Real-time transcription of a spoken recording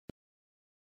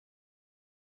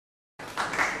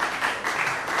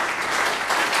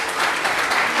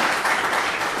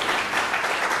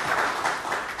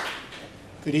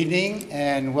Good evening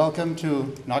and welcome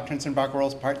to Nocturnes and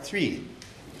Barcarolles Part 3.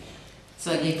 ส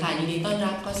วัสดีค่ะยินดีต้อน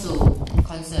รับเข้าสู่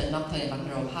คอนเสิร์ต Nocturnes and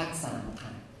Barcarolles ภาค 3 ค่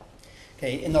ะ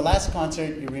Okay, in the last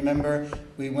concert, you remember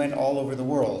we went all over the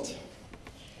world.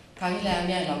 คราวที่แล้วเ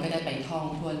นี่ยเราก็ได้ไปท่อง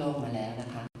ทั่วโลกมาแล้วนะ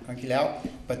คะ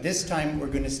But this time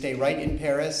we're going to stay right in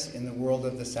Paris in the world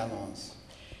of the salons.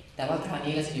 แต่ว่าคราว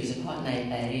นี้เราจะอยู่เฉพาะใน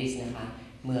ปารีสนะคะ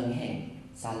เมืองแห่ง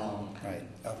ซาลอน Right,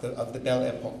 of the Belle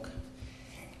Époque.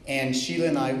 And Sheila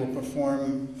and I will perform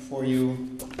for you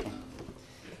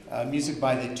music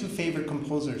by the two favorite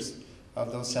composers of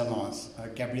those salons,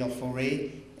 Gabriel Fauré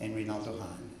and Rinaldo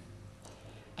Hahn.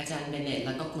 อาจารย์เบนเน็ตแ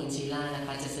ละก็คุณชีล่านะค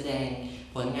ะจะแสดง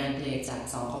ผลงานเพลงจาก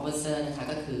2คอมโพเซอร์นะคะ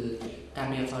ก็คือ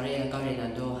Gabriel Fauré และก็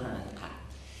Rinaldo Hahn ค่ะ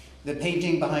The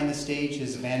painting behind the stage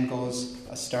is Van Gogh's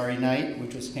A Starry Night,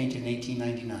 which was painted in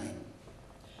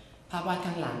 1899. ภาพวาด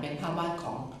ข้างหลังเป็นภาพวาดข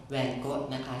องแวนโกธ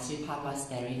นะคะชื่อภาพว่า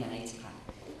Starry Night ค่ะ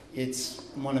It's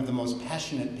one of the most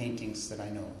passionate paintings that I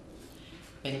know.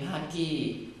 เป็นภาพที่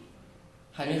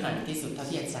หฤหันที่สุดเท่า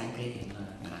ที่อาจารย์เคยเห็นมา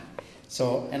ค่ะ So,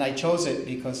 and I chose it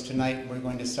because tonight we're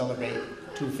going to celebrate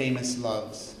two famous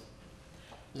loves.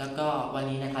 แล้วก็วัน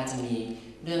นี้นะคะจะมี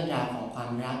เรื่องราวของควา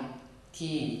มรัก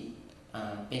ที่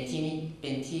เป็น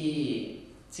ที่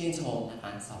ชื่นชมนะค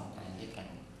ะสองอันด้วยกัน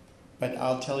But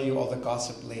I'll tell you all the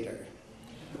gossip later.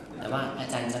 แต่ว่าอา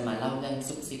จารย์จะมาเล่าเรื่อง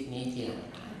ซุบซิบนี้ทีหลัง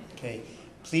ค่ะ Okay,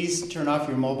 please turn off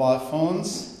your mobile phones.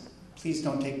 Please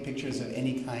don't take pictures of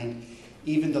any kind.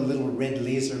 Even the little red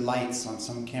laser lights on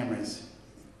some cameras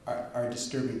are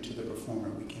disturbing to the performer.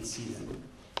 We can see them.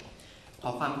 ขอ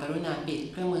ความกรุณาปิด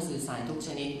เครื่องมือสื่อสารทุกช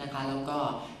นิดนะคะแล้วก็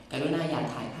กรุณาอย่า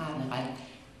ถ่ายภาพนะคะ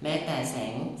แม้แต่แส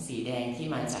งสีแดงที่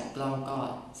มาจากกล้องก็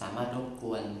สามารถรบก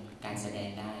วนการแสดง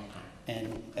ได้ค่ะ And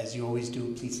as you always do,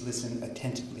 please listen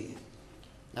attentively.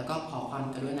 แล้วก็ขอความ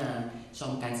กรุณาช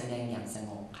มการแสดงอย่างส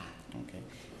งบค่ะ Okay.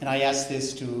 And I ask this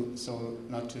so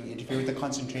not to interfere with the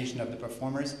concentration of the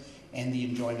performers and the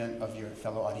enjoyment of your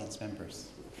fellow audience members.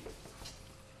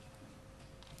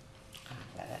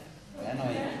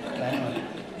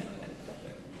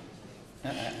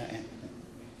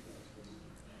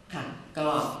 ค่ะก็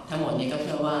ทั้งหมดนี้ก็เ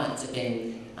พื่อว่าจะเป็น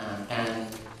การ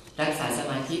รักษาส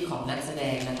มาธิของนักแสด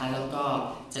งนะคะแล้วก็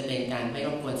จะเป็นการไม่ร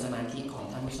บกวนสมาธิของ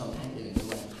ท่านผู้ชมท่านอื่นด้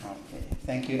วยค่ะ Okay.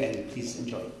 Thank you and please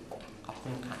enjoy. ขอบคุ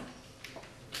ณค่ะ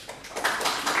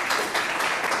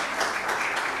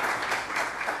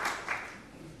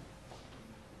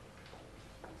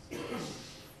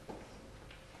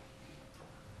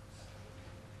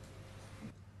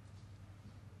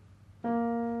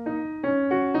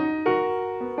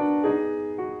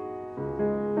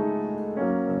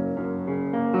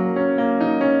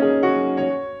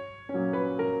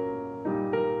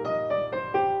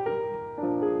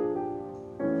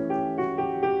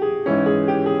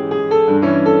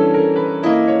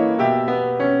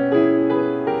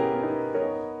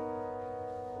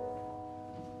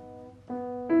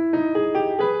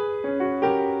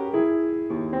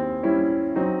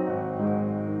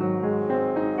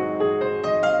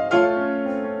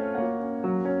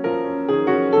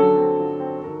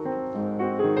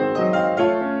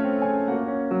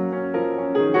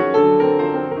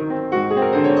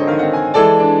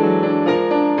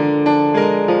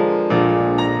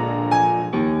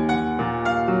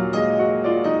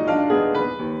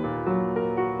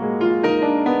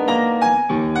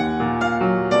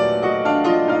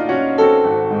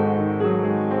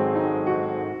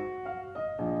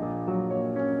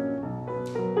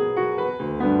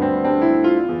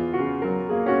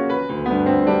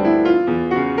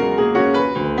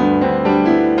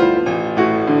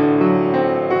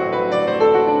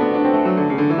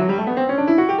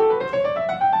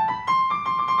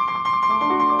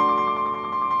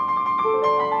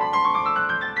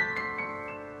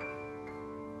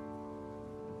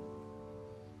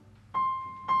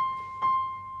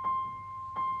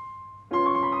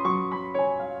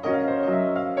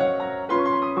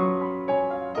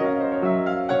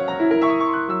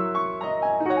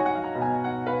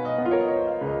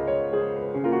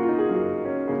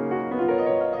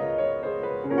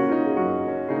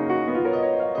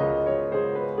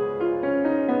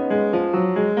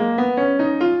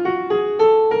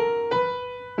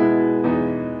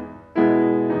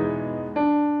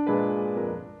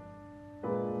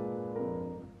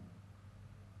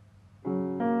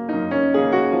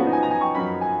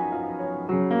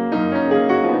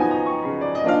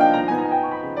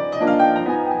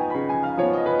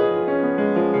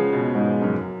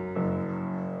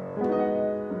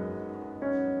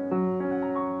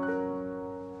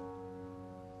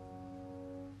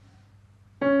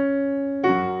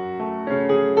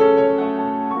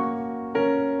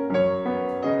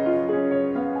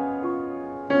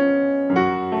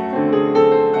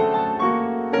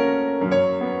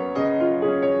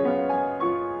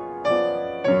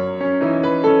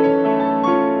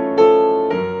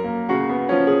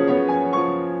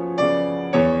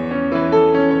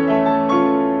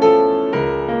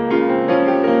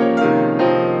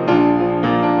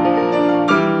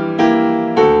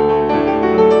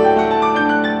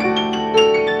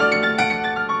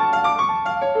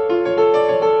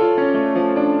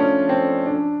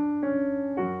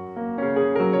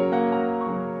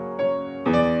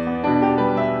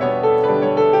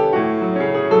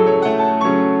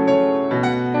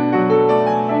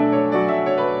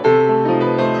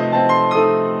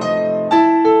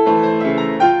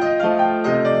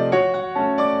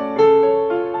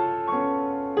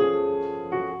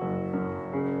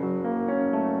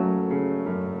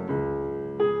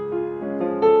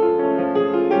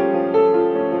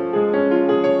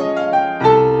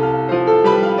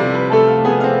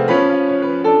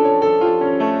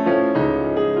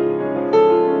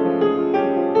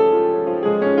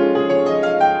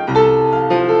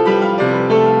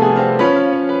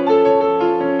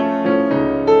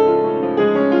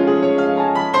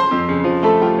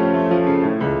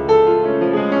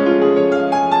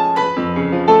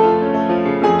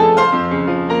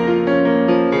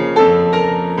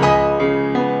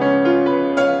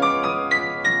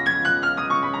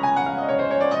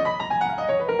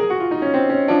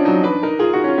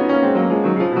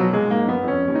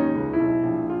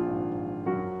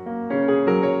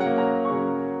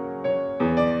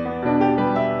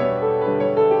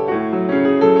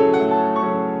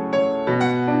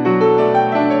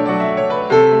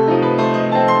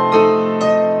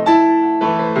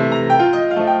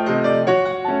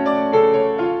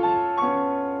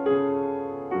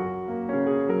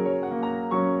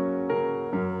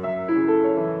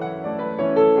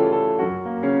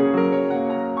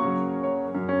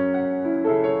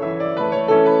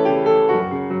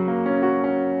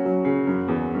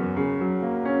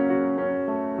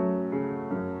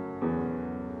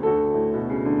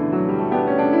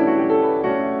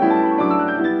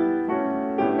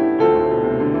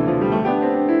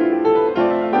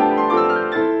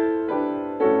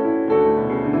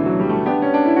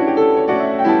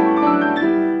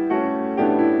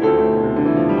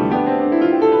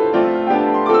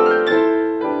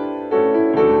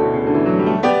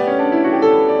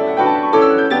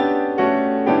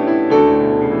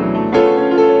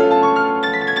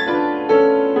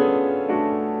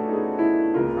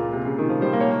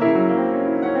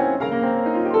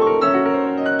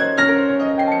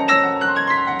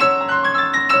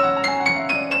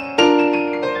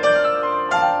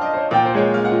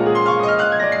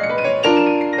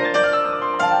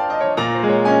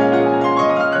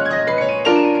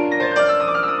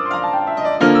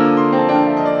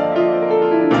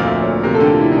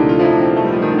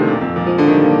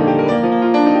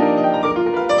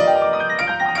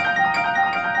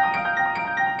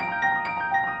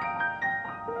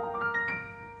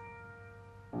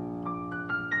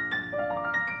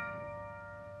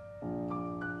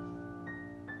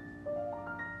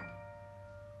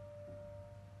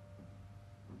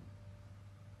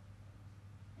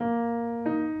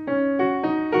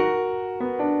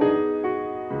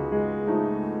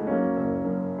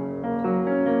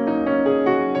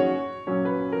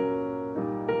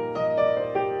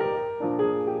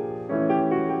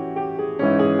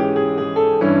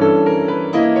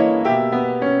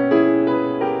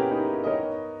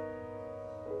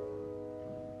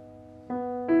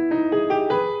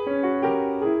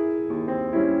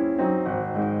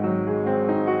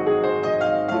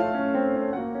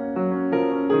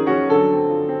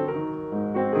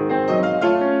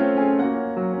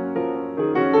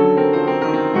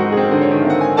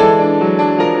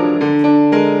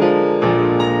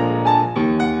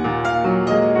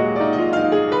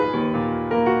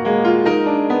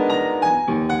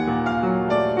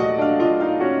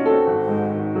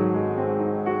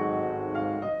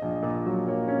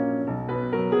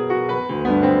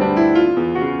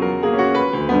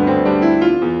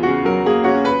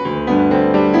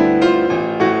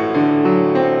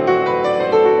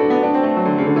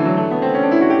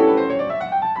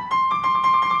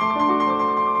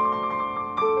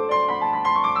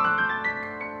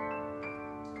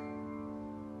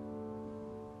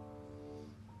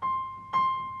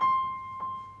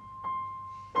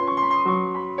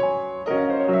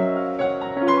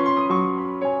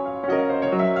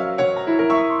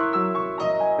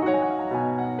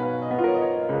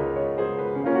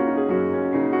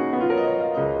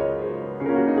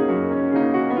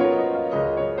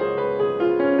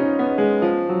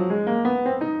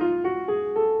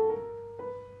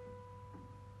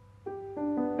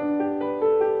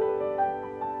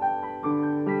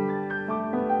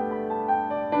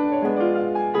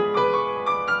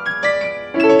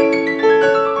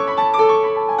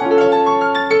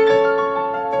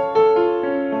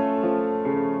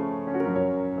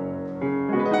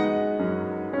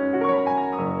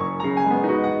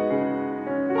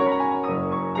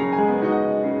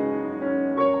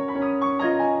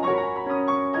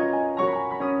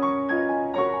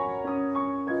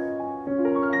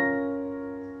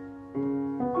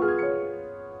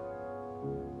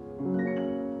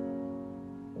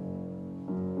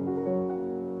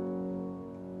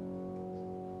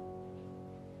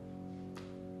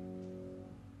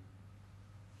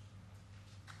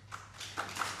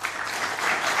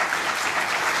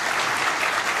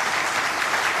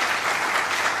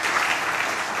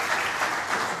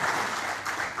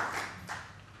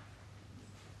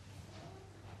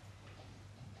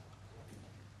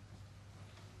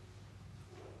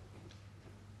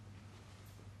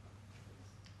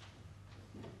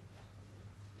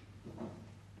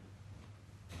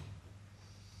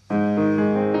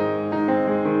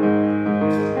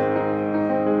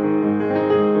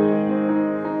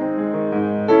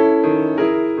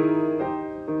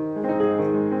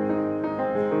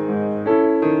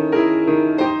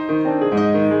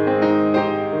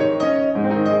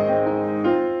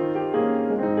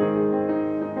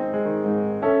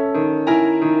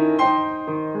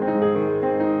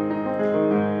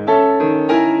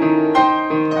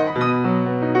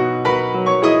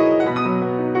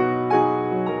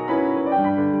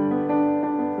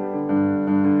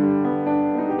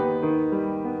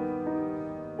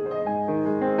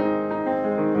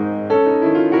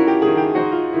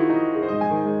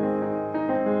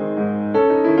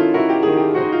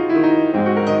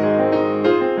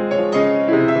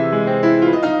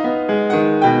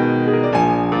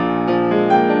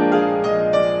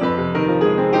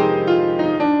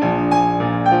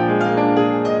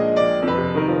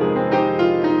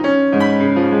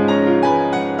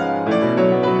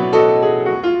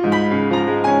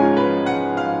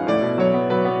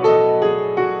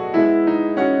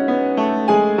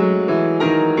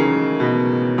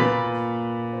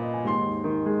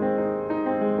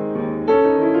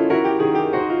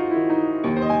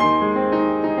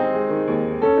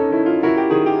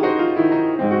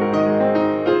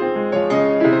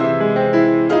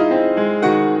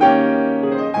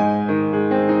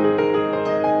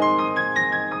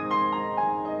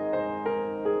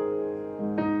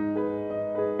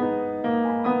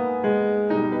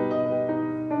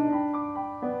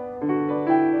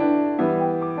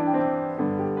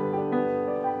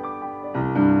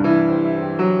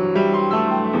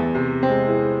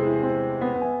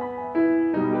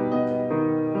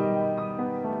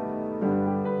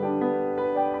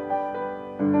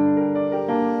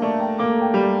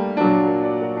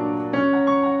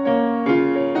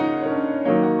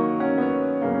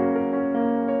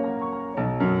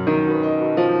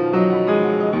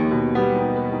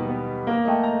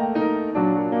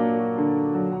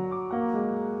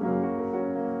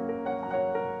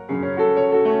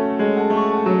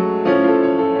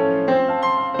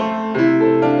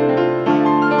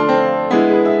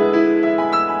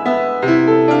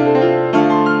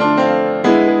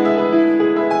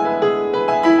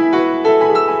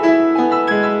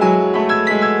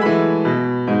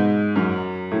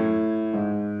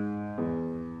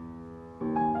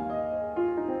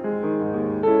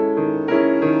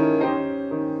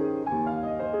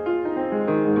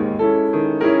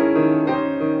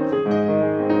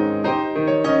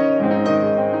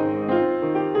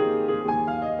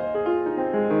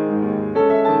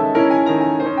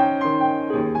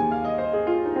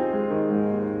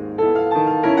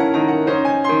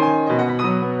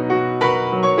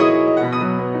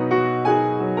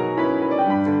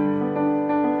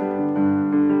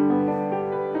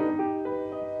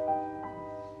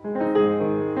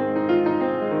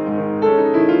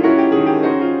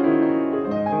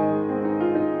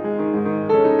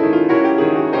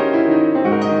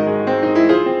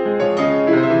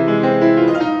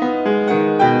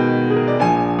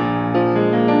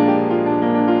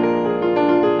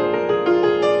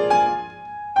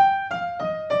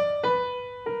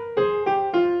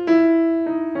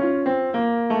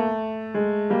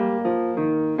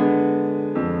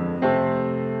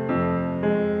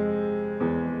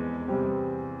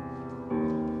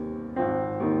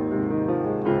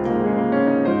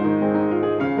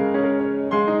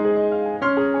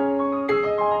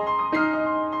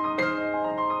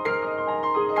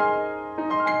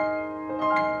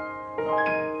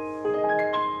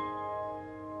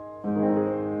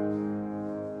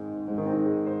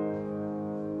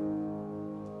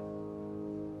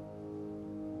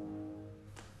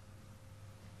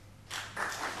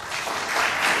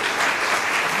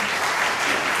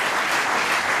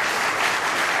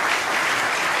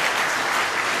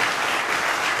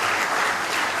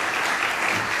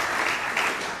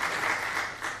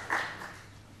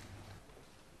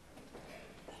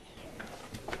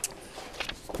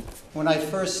When I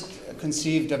first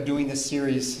conceived of doing this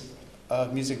series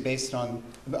of music based on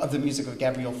the music of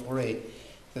Gabriel Fauré,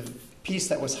 the piece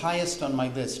that was highest on my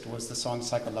list was the song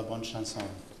cycle La Bonne Chanson.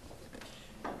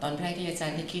 ตอนแรกที่อาจา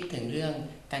รย์ที่คิดถึงเรื่อง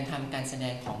การทำการแสด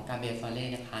งของกาเบรียล ฟอเร่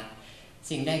นะคะ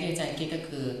สิ่งแรกที่อาจารย์คิดก็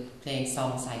คือเพลง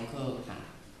Song Cycle ค่ะ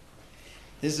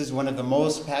This is one of the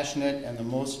most passionate and the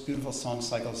most beautiful song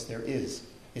cycles there is.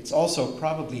 It's also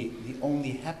probably the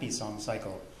only happy song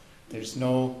cycle. There's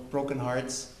no broken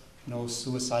hearts, no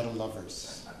suicidal lovers.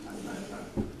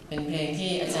 เป็นเพลง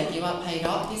ที่อาจารย์คิดว่าไพเร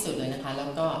าะที่สุดเลยนะคะแล้ว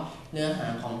ก็เนื้อหา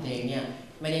ของเพลงเนี่ย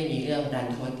ไม่ได้มีเรื่องรัน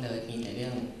ทดเลยมีแต่เรื่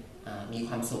องมีค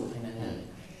วามสุขเท่านั้นเลย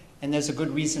And there's a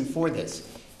good reason for this.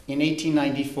 In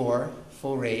 1894,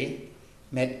 Fauré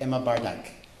met Emma Bardak.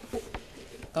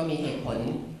 ก็มีเหตุผล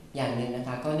อย่างหนึ่งนะค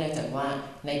ะก็เนื่องจากว่า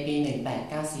ในปี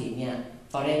 1894 เนี่ย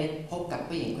ฟอเร่ได้พบกับ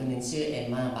ผู้หญิงคนหนึ่งชื่อเอม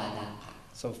มาบาดักค่ะ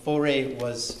So Fauré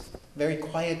was a very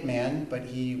quiet man, but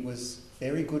he was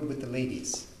very good with the ladies.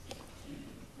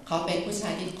 เขาเป็นผู้ชา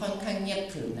ยที่ค่อนข้างเงียบ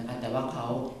ขรึมนะคะแต่ว่าเขา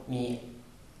มี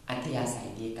อัธยาศัย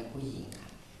ดีกับผู้หญิงค่ะ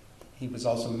He was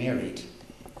also married.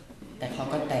 แต่เขา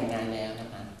ก็แต่งงานแล้วนะ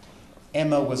คะ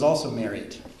Emma was also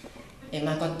married. เอมม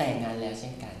าก็แต่งงานแล้วเช่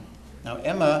นกัน Now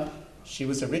Emma, she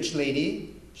was a rich lady.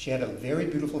 She had a very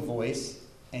beautiful voice,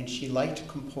 and she liked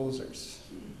composers.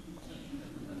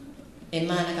 เอม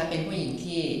มานะคะเป็นผู้หญิง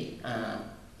ที่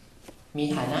มี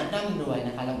ฐานะร่ำรวยน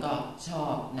ะคะแล้วก็ชอ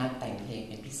บนักแต่งเพลงเ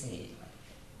ป็นพิเศษ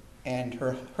And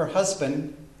her husband,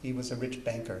 he was a rich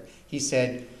banker. He said,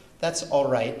 "That's all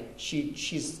right.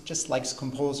 She's just likes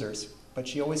composers, but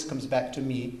she always comes back to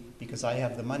me because I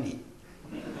have the money."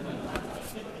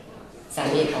 สา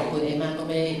มีของคุณเอมมาก็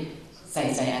ไม่ได้ใส่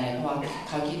ใจอะไรเพราะว่าเ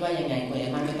ขาคิดว่ายังไงคุณเอ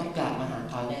มมาก็ต้องกลับมาหา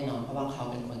เขาแน่นอนเพราะว่าเขา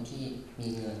เป็นคนที่มี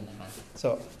เงินนะคะ So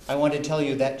I want to tell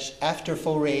you that after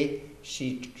Fauré, she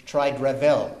tried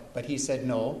Ravel, but he said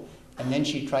no, and then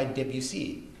she tried Debussy,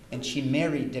 and she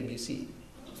married Debussy.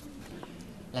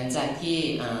 หลังจากที่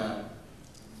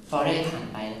ฟอเร่ผ่าน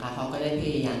ไปนะคะเขาก็ได้พ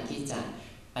ยายามที่จะ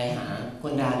ไปหาคุ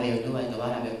ณราเวลด้วยแต่ว่า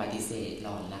ราเวลปฏิเสธหล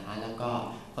อนนะคะแล้วก็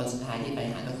คนสุดท้ายที่ไป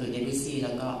หาก็คือเดบิวซี่แ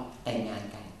ล้วก็แต่งงาน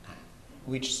กันค่ะ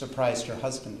Which surprised her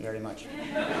husband very much.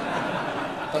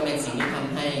 ก็เป็นสิ่งที่ท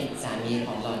ำให้สามีข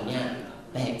องหลอนเนี่ย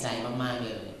แปลกใจมากๆเ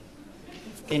ลย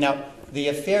Okay, now the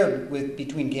affair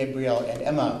between Gabriel and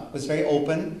Emma was very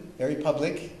open, very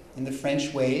public, in the French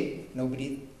way. Nobody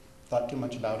thought too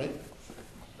much about it.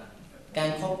 กา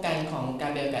รคบกันของกา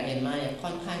เบรียลกับเอมมาเนี่ยค่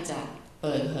อนข้างจะเ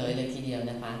ปิดเผยเลยทีเดียว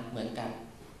นะคะเหมือนกับ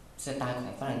สไตล์ข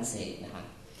องฝรั่งเศสนะคะ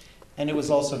And it was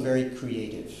also very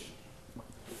creative.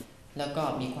 แล้วก็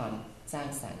มีความสร้าง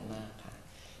สรรค์มากค่ะ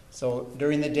So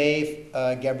during the day,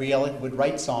 Gabriel would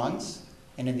write songs,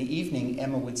 and in the evening,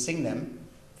 Emma would sing them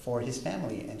for his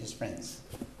family and his friends.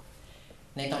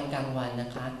 ในตอนกลางวันนะ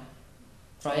คะ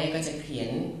ฟรอยก็จะเขียน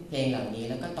เพลงเหล่านี้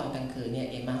แล้วก็ตอนกลางคืนเนี่ย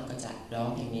เอมมาก็จะร้อง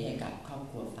เพลงนี้ให้กับครอบ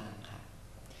ครัวฟังค่ะ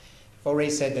Fauré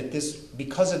said that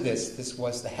because of this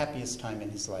was the happiest time in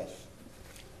his life.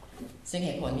 ซึ่งเห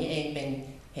ตุผลนี้เองเป็น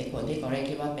เหตุผลที่ฟรอย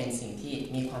คิดว่าเป็นสิ่งที่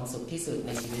มีความสุขที่สุดใ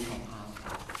นชีวิตของเขา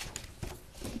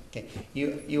Okay,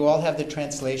 you all have the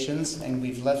translations, and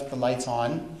we've left the lights on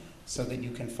so that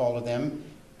you can follow them.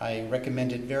 I recommend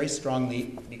it very strongly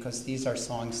because these are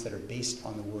songs that are based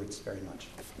on the words very much.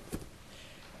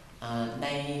 ใน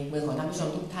มือของท่านผู้ชม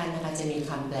ทุกท่านนะคะจะมี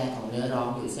คำแปลของเนื้อร้อง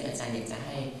อยู่ซึ่งอาจารย์อยากจะใ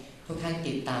ห้ทุกท่าน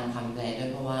ติดตามคำแปลด้วย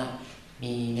เพราะว่า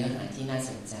มีเนื้อหาที่น่า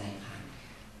สนใจค่ะ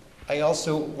I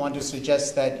also want to suggest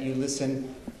that you listen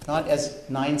not as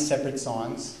 9 separate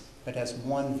songs, but as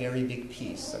one very big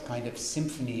piece, a kind of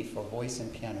symphony for voice and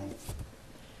piano.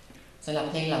 สำหรับ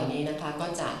เพลงเหล่านี้นะคะก็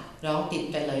จะร้องติด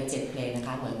กันเลย7เพลงนะค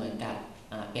ะเหมือนกับ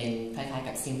เป็นคล้ายๆ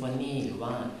กับซิมโฟนีหรือว่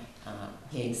า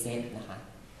เพลงเซตนะคะ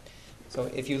So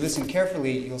if you listen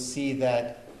carefully, you'll see that,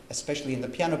 especially in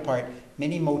the piano part,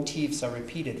 many motifs are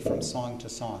repeated from song to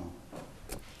song.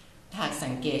 ถ้าหากสั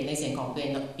งเกตในเสียงของเ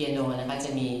ปียโนนะคะจ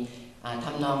ะมีท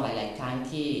ำนองหลายๆครั้ง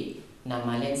ที่นำ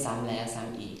มาเล่นซ้ำแล้วซ้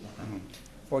ำอีกนะคะ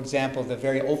For example, the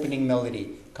very opening melody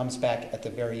comes back at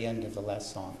the very end of the last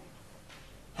song.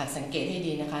 หากสังเกตให้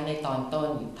ดีนะคะในตอนต้น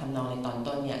ทำนองในตอน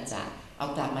ต้นเนี่ยจะเอา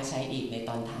กลับมาใช้อีกใน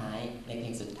ตอนท้ายในเพล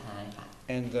งสุดท้ายค่ะ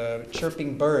And the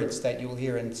chirping birds that you'll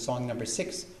hear in song number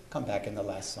 6 come back in the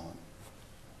last song.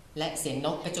 และเสียงน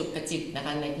กกระจุกกระจิบนะค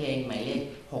ะในเพลงหมายเลข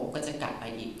6ก็จะกลับไป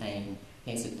อีกในเพ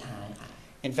ลงสุดท้ายค่ะ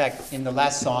In fact, in the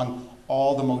last song,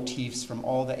 all the motifs from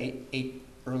all the eight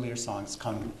earlier songs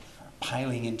come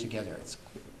piling in together.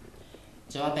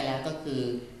 จะว่าไปแล้วก็คือ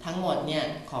ทั้งหมดเนี่ย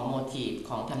ของโมทีฟ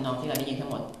ของทำนองที่เราได้ยินทั้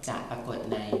งหมดจะปรากฏ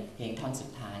ในเพลงท่อนสุด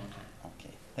ท้ายค่ะ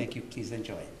Okay, thank you. Please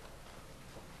enjoy.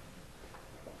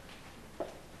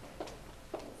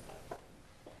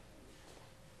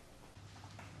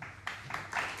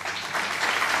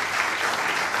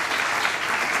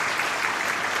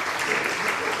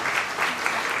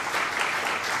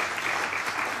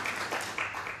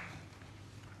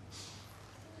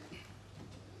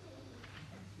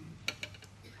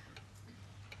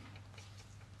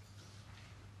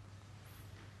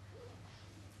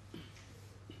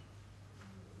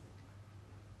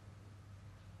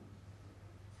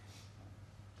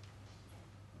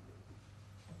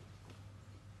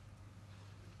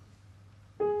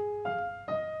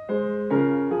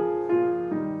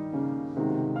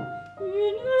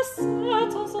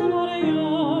 sainte son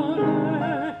auréole,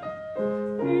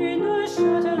 une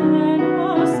châtelaine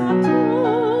à sa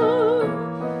tour,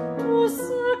 tout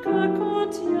ce que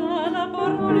contient la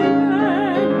parole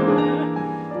humaine,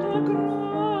 de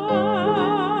grâce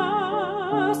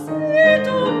et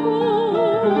d'amour.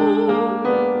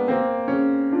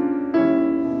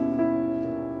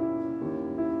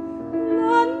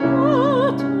 La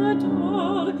note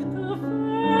d'or que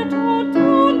fait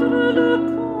entendre le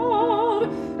corps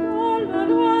dans le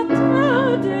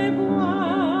lointain des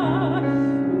bois,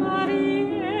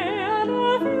 mariée à la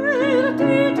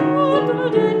vertu tendre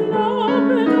des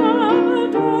nobles dames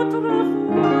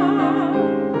d'autrefois.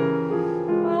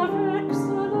 Avec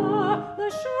cela, le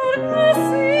charme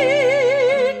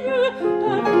signe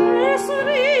d'un vrai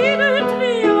sourire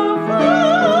triomphant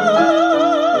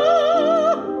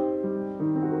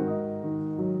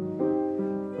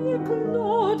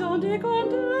éclot dans des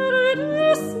candeurs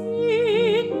de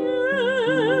cygnes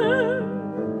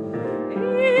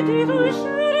et des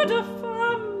rougeurs de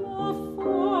femmes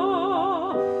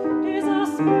enfants, des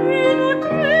aspects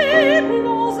nacrés,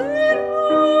 blancs et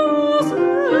roses,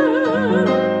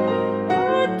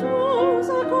 un doux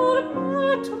accord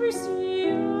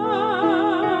patricien.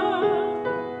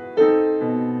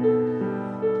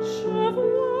 Je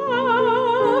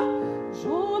vois,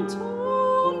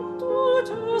 j'entends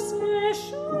toutes ces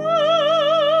choses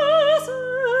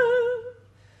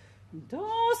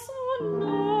dans son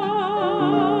nom,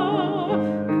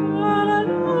 car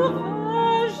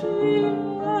l'orage est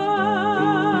là.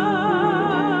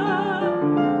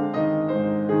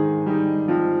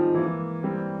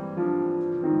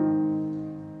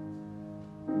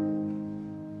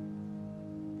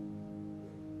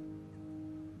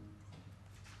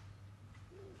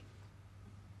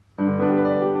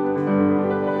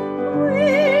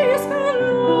 Puisque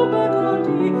l'aube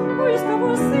grandit, puisque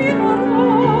voici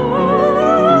l'aurore,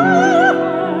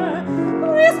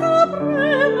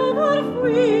 puisqu'après m'avoir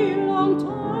fui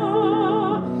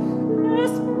longtemps,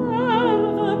 l'espoir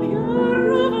veut bien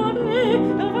revenir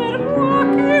vers moi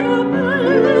qui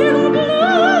l'appelle et l'appelle.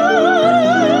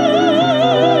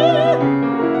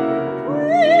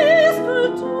 Puisque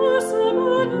tout ce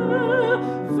bonheur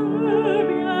veut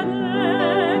bien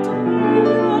être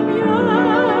le mien,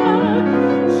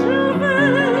 je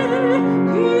vais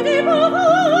guider mon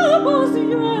âme aux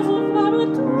yeux aux flammes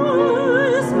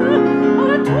douces,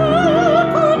 à te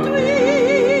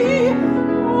conduire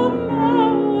au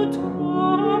mât où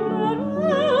tremble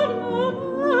la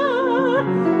main.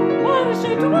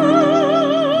 Marche-toi,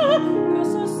 que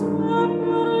ce soit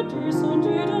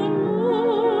descendu de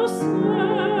nous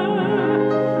seuls.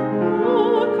 Au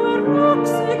cœur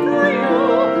ces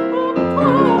cailloux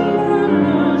encombrent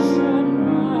le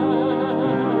chemin.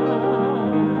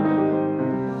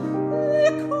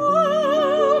 Et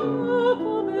comme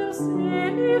pour bercer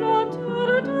les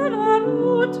lenteurs de la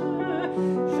route,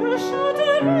 je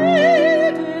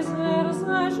chanterai des airs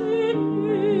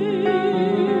ingénus.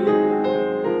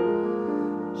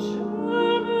 Je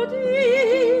me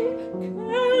dis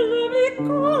qu'elle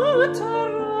m'écoutera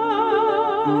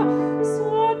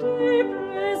sans déplaisir,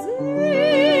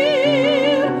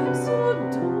 sans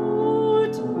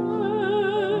doute.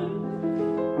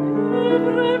 Et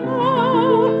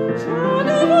vraiment, je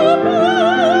ne veux pas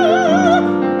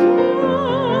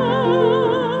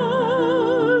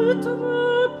d'autre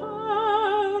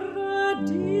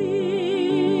paradis.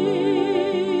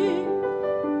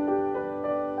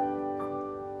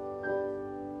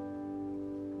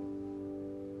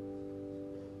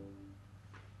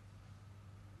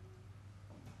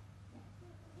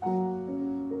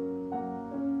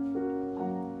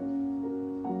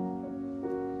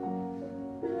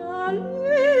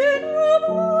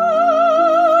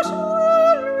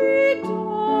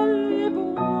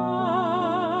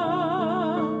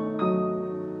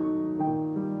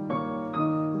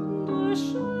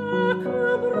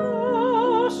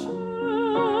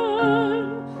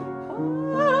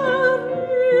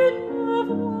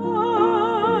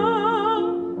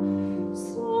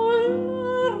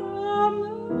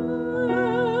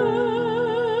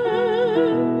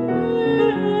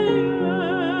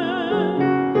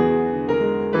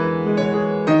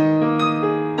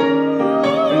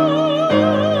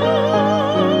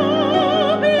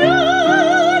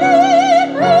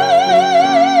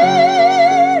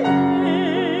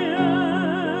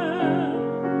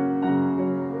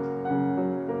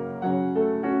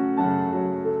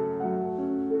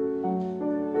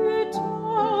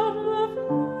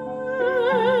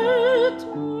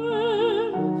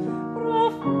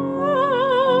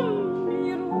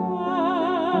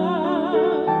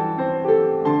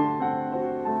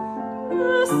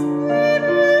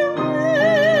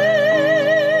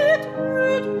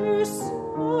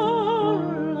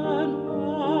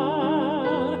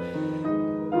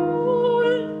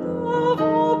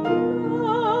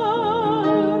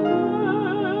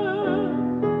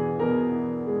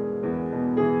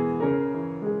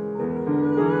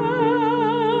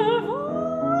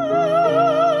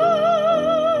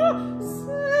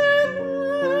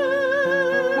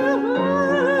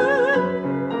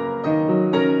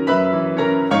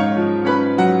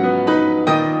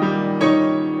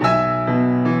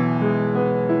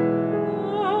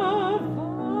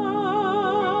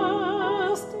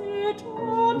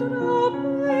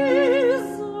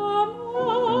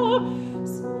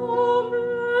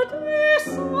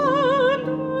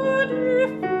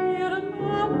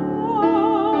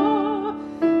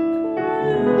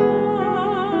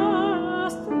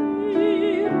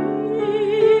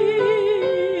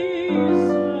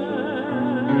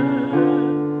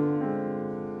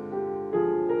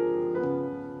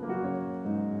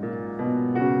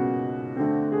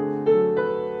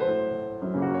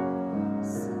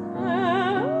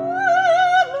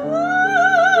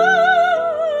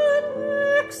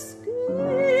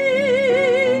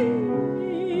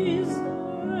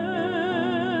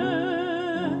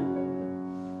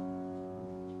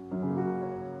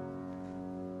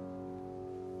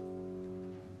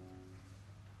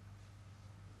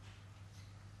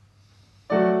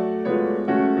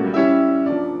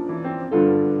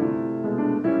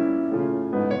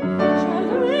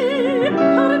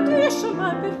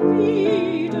 Can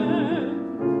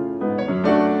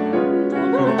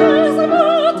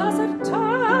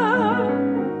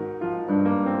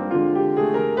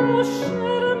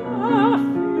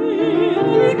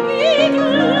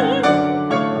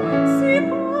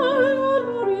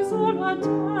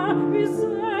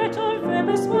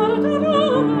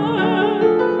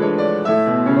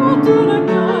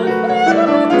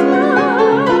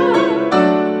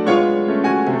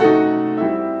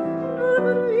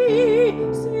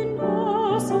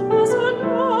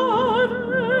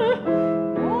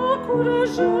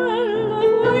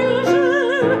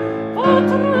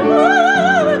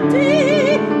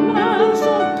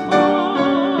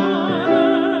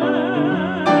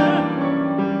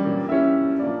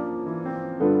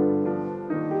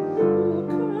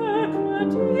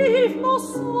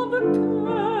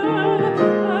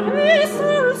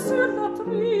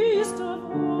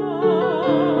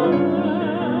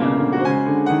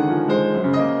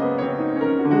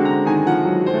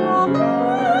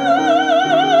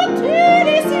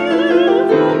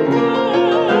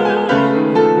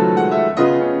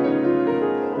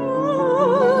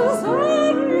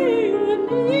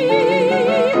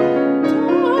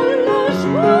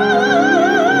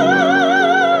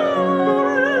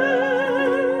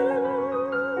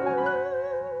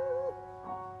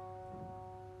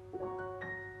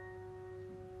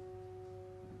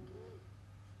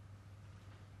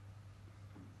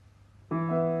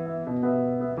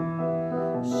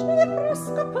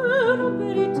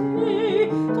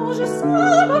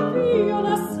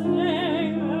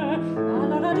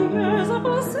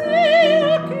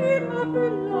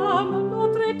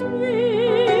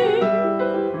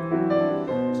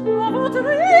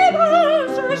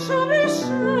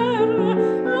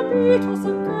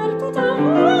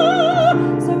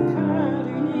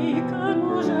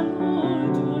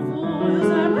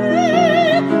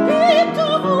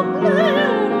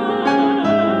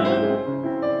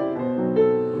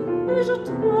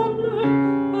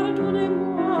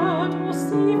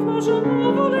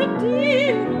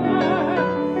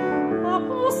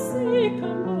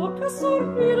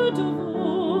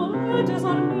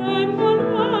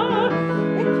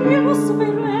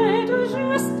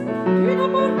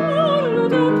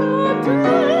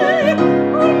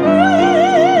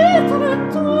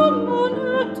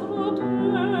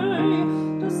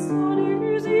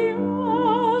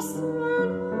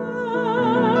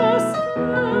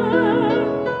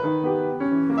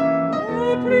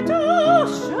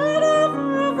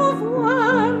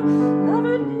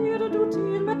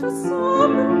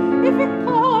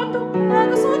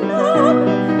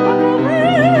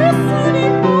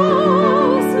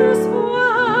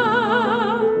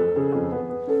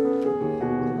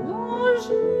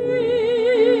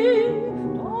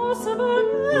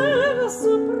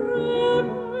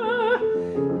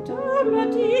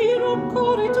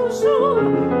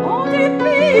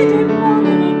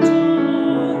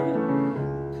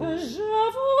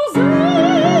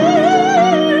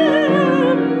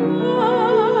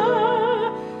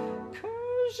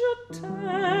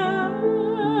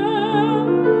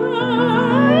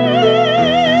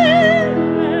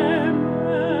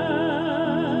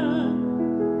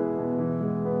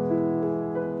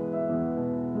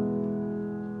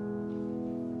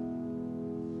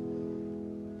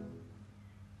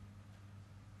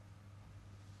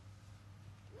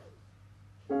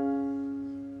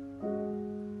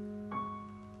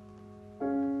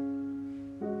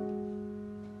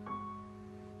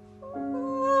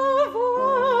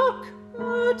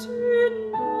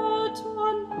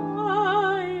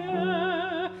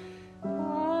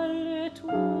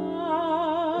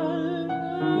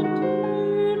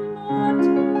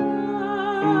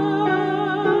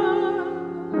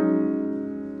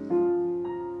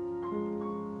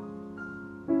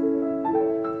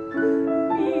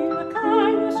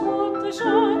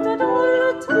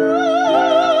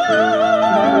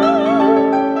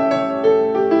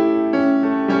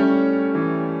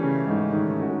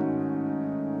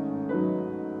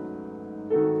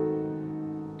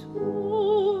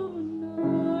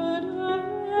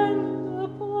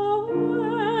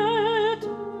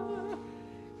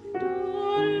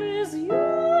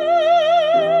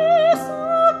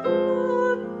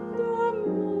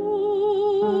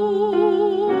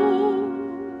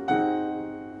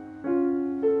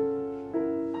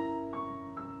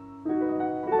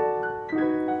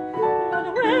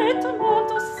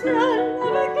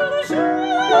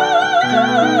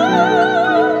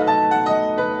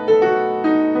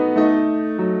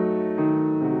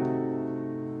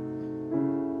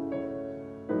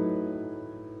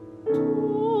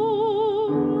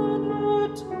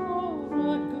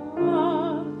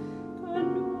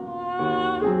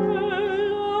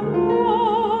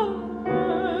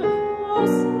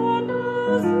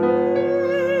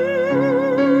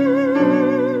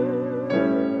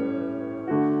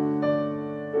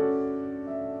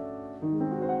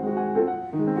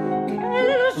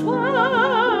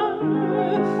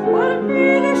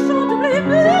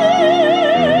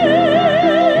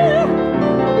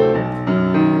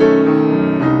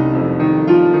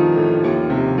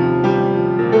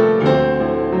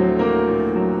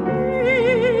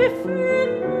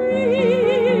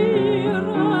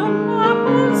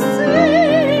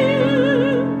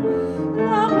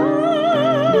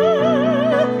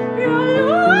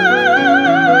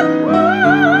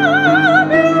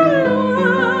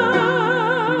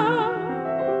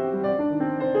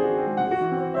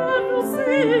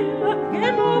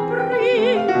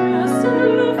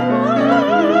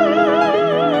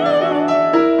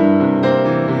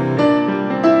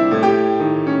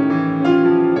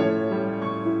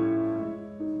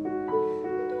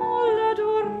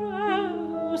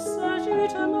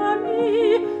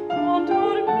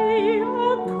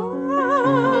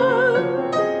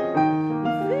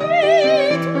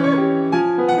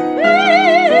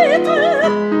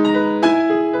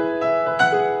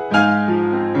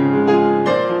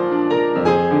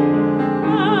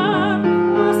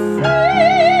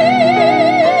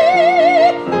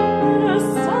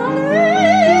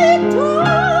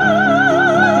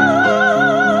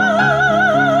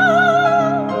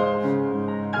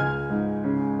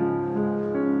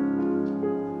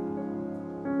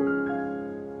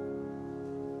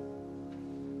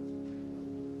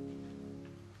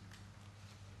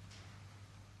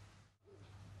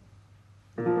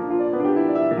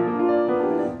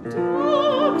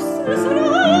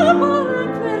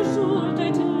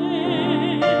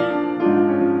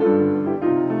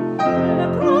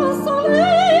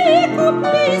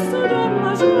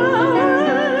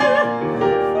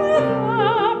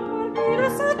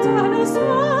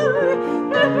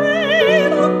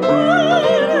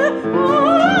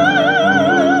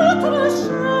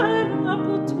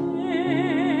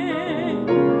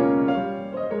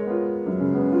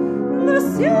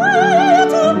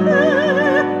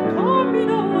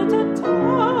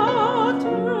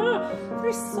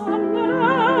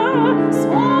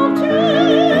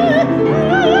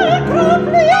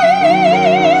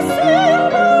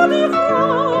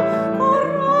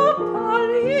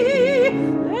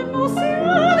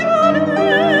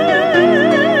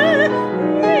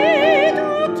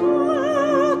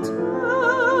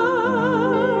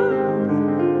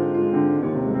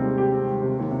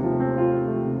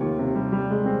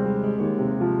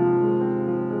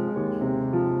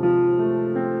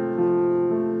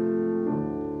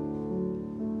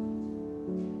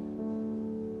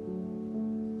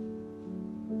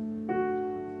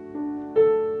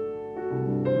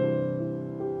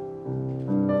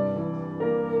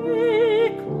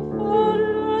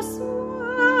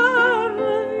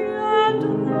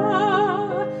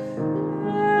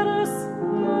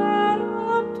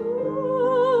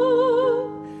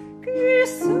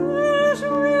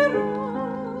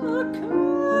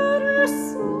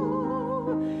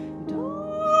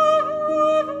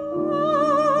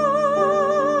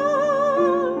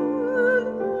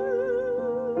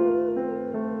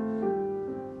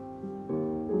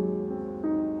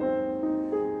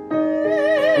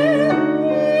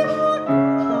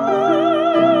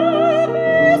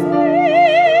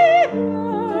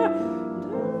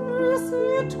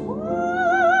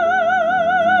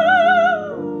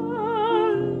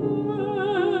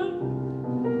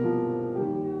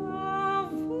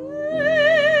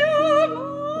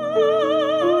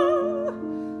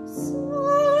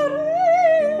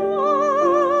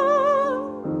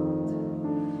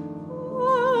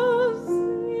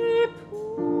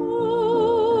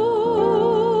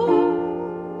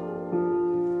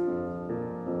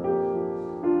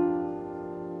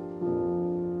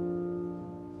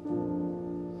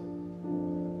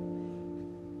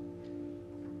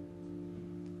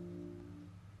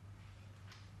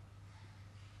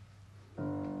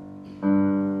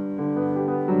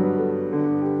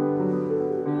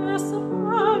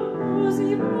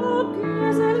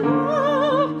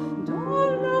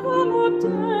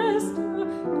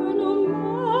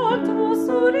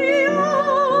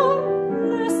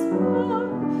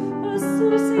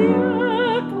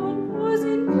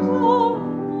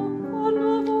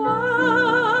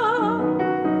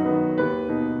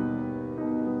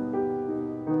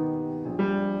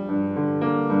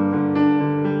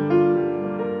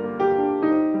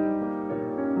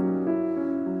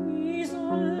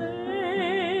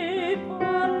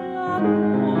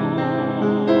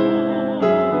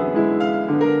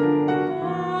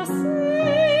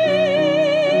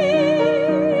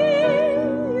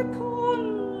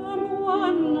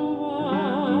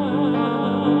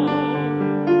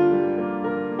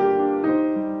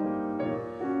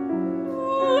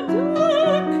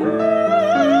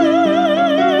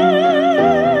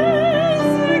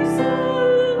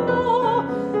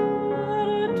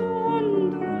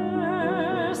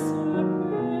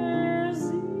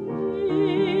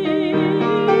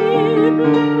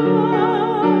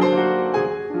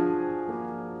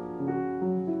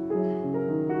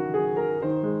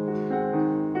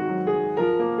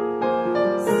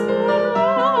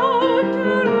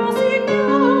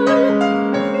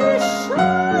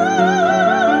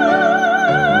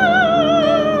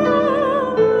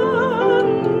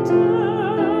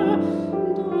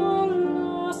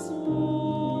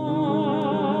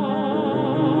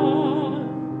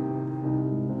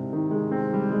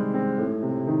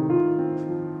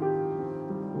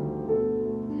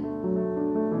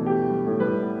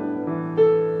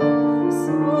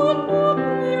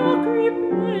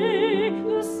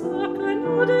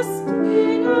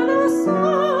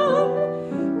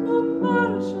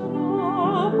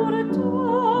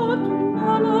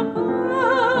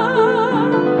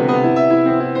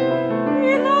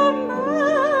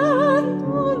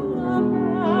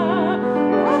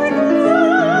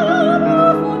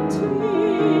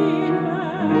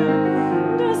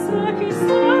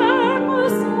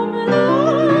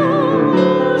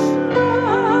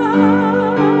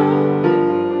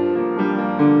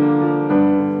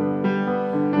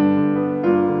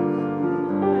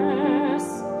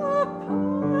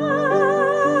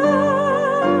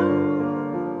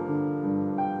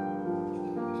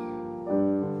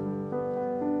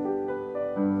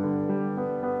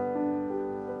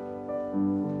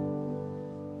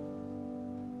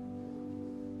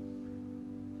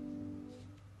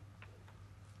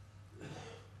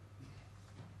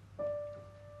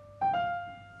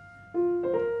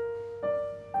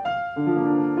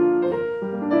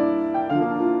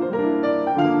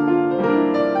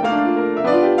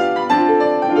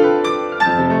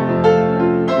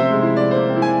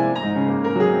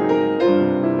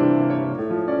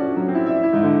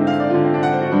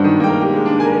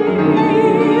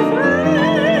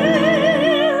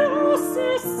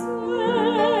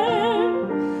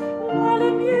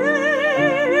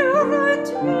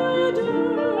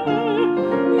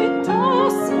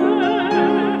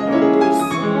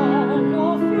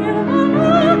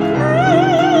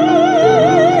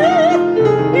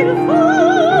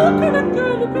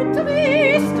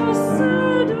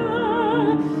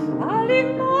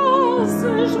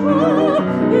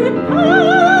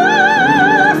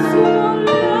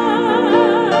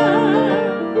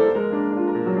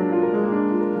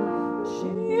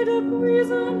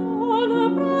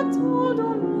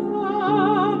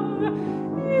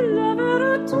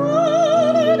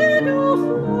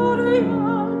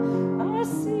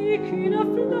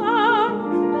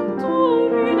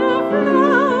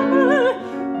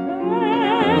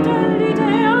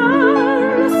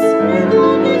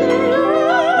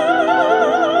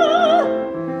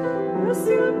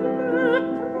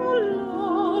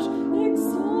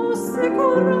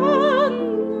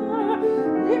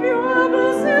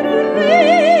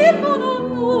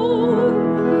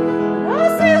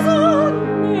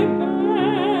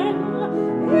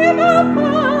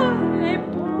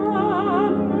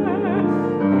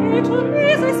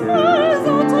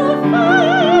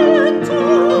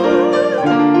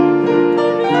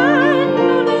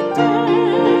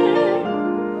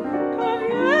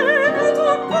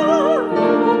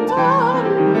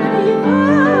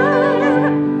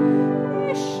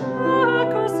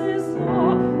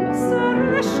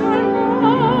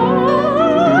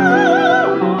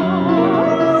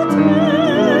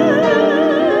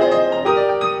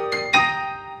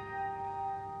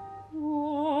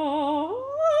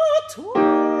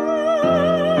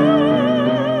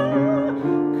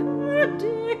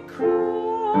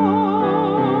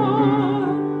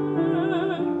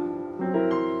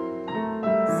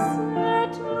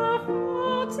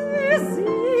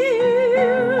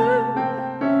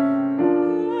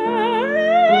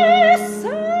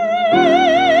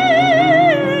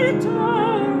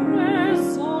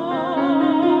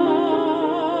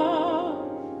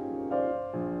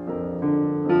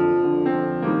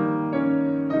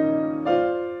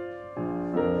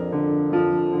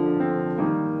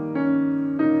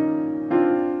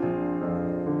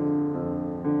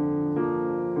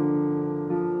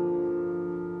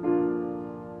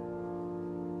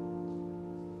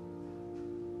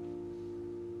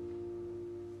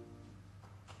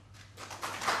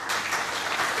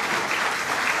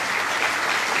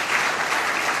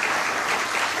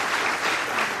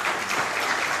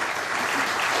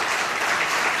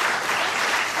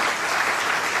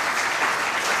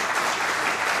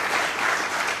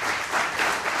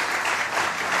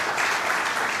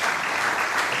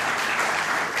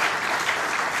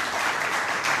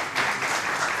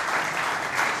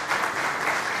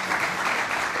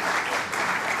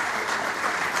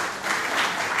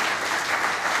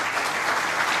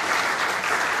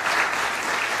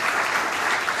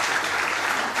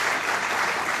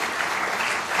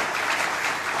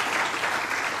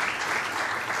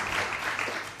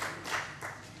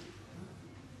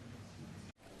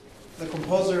The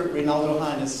composer Reynaldo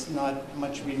Hahn is not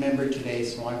much remembered today,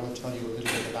 so I will tell you a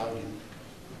little bit about him.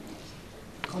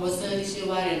 คอมโพเซอร์ที่ชื่อ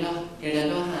ว่าเรนัล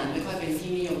โดฮานไม่ค่อยเป็น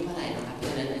ที่นิยมเท่าไหร่นะครับเพราะ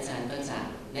ฉะนั้นอาจารย์ก็จะ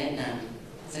แนะน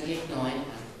ำสักเล็กน้อยนะ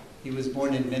ครับ He was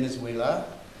born in Venezuela.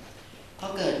 เขา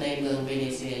เกิดในเมืองเวเน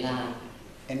ซุเอลา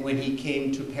And when he came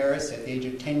to Paris at the age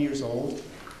of 10 years old,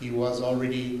 he was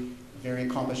already a very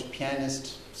accomplished pianist,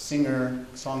 singer,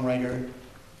 songwriter,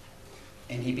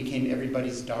 and he became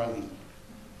everybody's darling.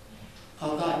 เข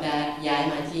าก็ได้ย้าย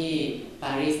มาที่ป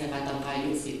ารีสนะคะตอนอา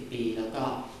ยุ 10 ปีแล้วก็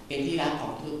เป็นที่รักขอ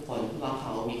งทุกคนเพราะว่าเข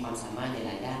ามีความสามารถในห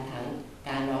ลายด้านทั้ง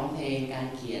การร้องเพลงการ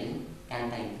เขียนการ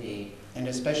แต่งเพลง And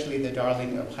especially the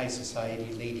darling of high society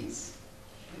ladies.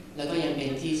 แล้วก็ยังเป็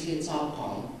นที่ชื่นชอบขอ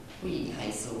งผู้หญิงไฮ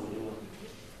โซด้วย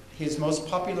His most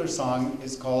popular song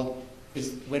is called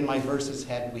When My Verses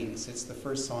Had Wings. It's the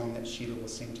first song that Sheila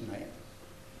will sing tonight.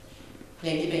 เพล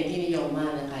งที่เป็นที่นิยมมา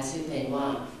กนะคะชื่อเพลงว่า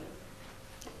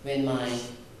When My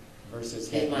Verses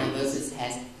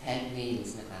Had Wings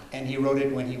นะคะ And he wrote it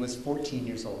when he was 14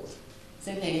 years old.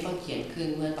 ซึ่งเพลงนี้เขาเขียนขึ้น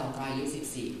เมื่อตอนอายุ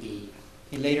 14 ปี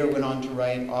He later went on to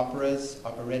write operas,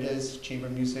 operettas,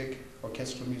 chamber music,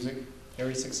 orchestral music,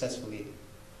 very successfully.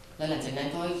 แล้วหลังจากนั้น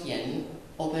เขาเขียน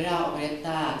โอเปร่าโอเปเรต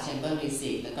ต้าแชมเบอร์มิว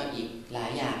สิกแล้วก็อีกหลาย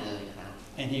อย่างเลยนะคะ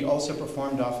And he also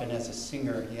performed often as a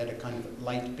singer. He had a kind of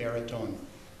light baritone.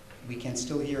 We can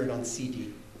still hear it on CD.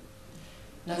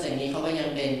 นอกจากนี้เขาก็ยัง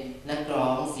เป็นนักร้อ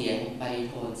งเสียงบาริ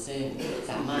โทนซึ่ง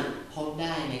สามารถพบไ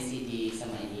ด้ในซีดีส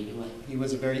มัยนี้ด้วย He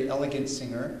was a very elegant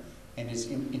singer, and his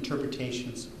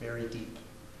interpretations very deep.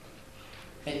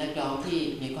 เป็นนักร้องที่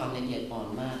มีความละเอียดอ่อน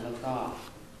มากแล้วก็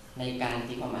ในการ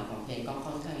ตีความหมายของเพลงก็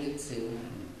ค่อนข้างลึกซึ้ง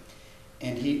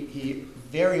And he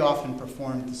very often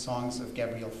performed the songs of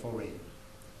Gabriel Fauré.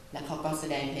 และเขาก็แส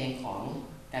ดงเพลงของ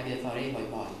Gabriel Fauré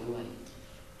บ่อยๆด้วย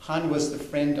Hahn was the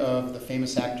friend of the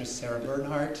famous actress Sarah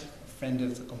Bernhardt, a friend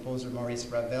of the composer Maurice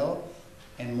Ravel,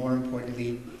 and more importantly,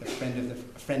 a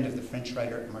friend of the French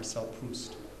writer Marcel Proust.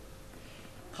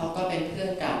 เขาก็เป็นเพื่อ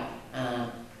นกับ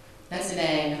นักแสด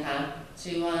งนะคะ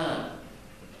ชื่อว่า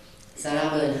ซาร่า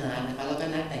เบิร์นฮาร์ดนะคะแล้วก็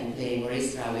นักแต่งเพลงมอริส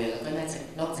ราเวลแล้วก็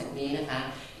นอกจากนี้นะคะ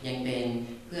ยังเป็น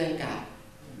เพื่อนกับ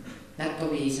นักก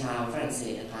วีชาวฝรั่งเศ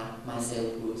สนะคะมาเซล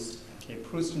พรูสต์ Okay,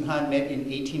 Proust and Hahn met in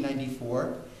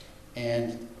 1894, and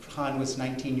Hahn was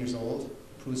 19 years old,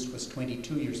 Proust was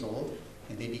 22 years old,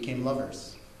 and they became lovers.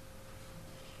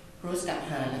 พรูสต์กับ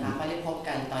ฮาร์ดนะคะเขาได้พบ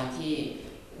กันตอนที่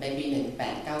ในปี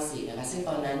 1894 นะคะซึ่ง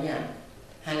ตอนนั้นเนี่ย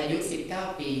ฮาร์ดอายุ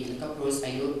 19 ปีแล้วก็พรูสต์อ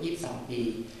ายุ 22 ปี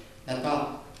แล้วก็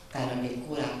กลายมาเป็น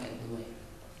คู่รักกันด้วย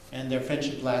And their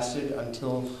friendship lasted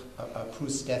until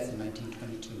Proust's death in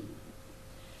 1922.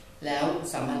 แล้ว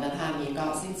สัมพันธภาพนี้ก็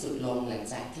สิ้นสุดลงหลัง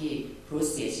จากที่พรูส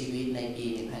ต์เสียชีวิตในปี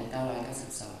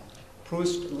 1992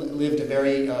 Proust lived a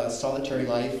very solitary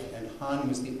life, and Hahn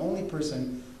was the only person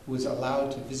who was allowed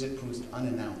to visit Proust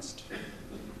unannounced,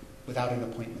 without an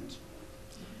appointment.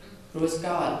 พรูสต์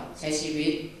ก็ใช้ชีวิ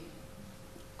ต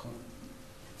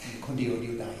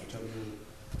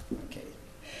Okay.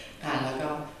 ค่ะแล้วก็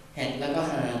ฮ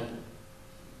าน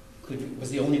Was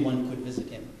the only one who could visit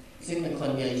him. ซึ่งเป็นค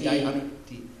นเดียวที่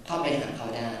เข้าไปหาเขา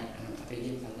ได้ไปเ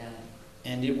ยี่ยมเขาได้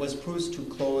And it was Proust who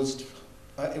closed,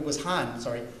 it was Hahn,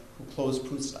 sorry, who closed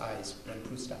Proust's eyes when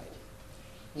Proust died.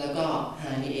 แล้วก็ฮ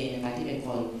านนี่เองนะคะที่เป็นค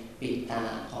นปิดตา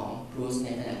ของพรูสต์ใน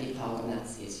ขณะที่เขากำลัง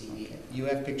เสียชีวิต You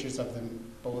have pictures of them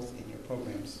both in your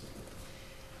programs.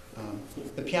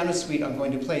 The piano suite I'm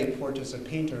going to play, Portraits of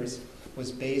Painters, was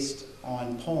based on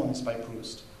poems by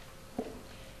Proust.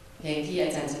 เพลงที่อา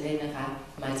จารย์จะเล่นนะคะ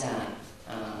มาจาก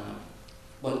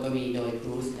บทกวีโดยพ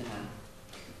รูสต์นะคะ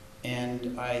And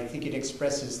I think it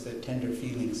expresses the tender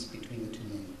feelings between the two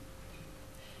men.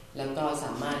 แล้วก็ส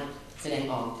ามารถแสดง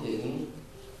ออกถึง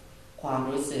ความ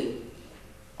รู้สึก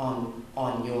อ่อ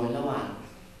นโยนระหว่าง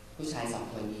ผู้ชายสอง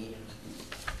คนนี้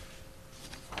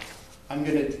I'm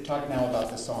going to talk now about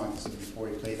the songs before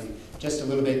we play them. Just a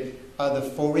little bit. The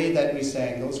Fauré that we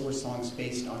sang, those were songs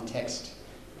based on text.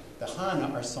 The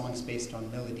Han are songs based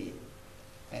on melody.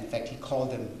 In fact, he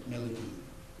called them melody.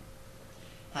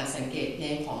 หากสังเกตเพล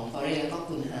งของฟอเรและก็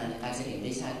คุณฮานนะคะจะเห็นไ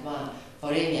ด้ชัดว่าฟอ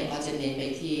เรเนี่ยก็จะเน้นไป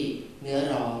ที่เนื้อ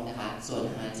ร้องนะคะส่วน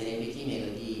ฮานจะเน้นไปที่เมโล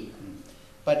ดี้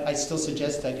But I still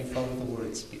suggest that you follow the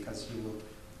words because you will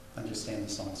understand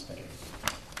the songs better.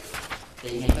 แต่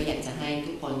ยังไงก็อยากจะให้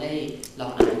ทุกคนได้ลอ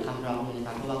งอ่านคำร้องดูนะค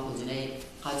ะเพราะว่าคุณจะได้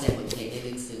เข้าใจบทเพลงได้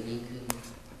ลึกซึ้งยิ่งขึ้น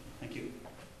Thank you.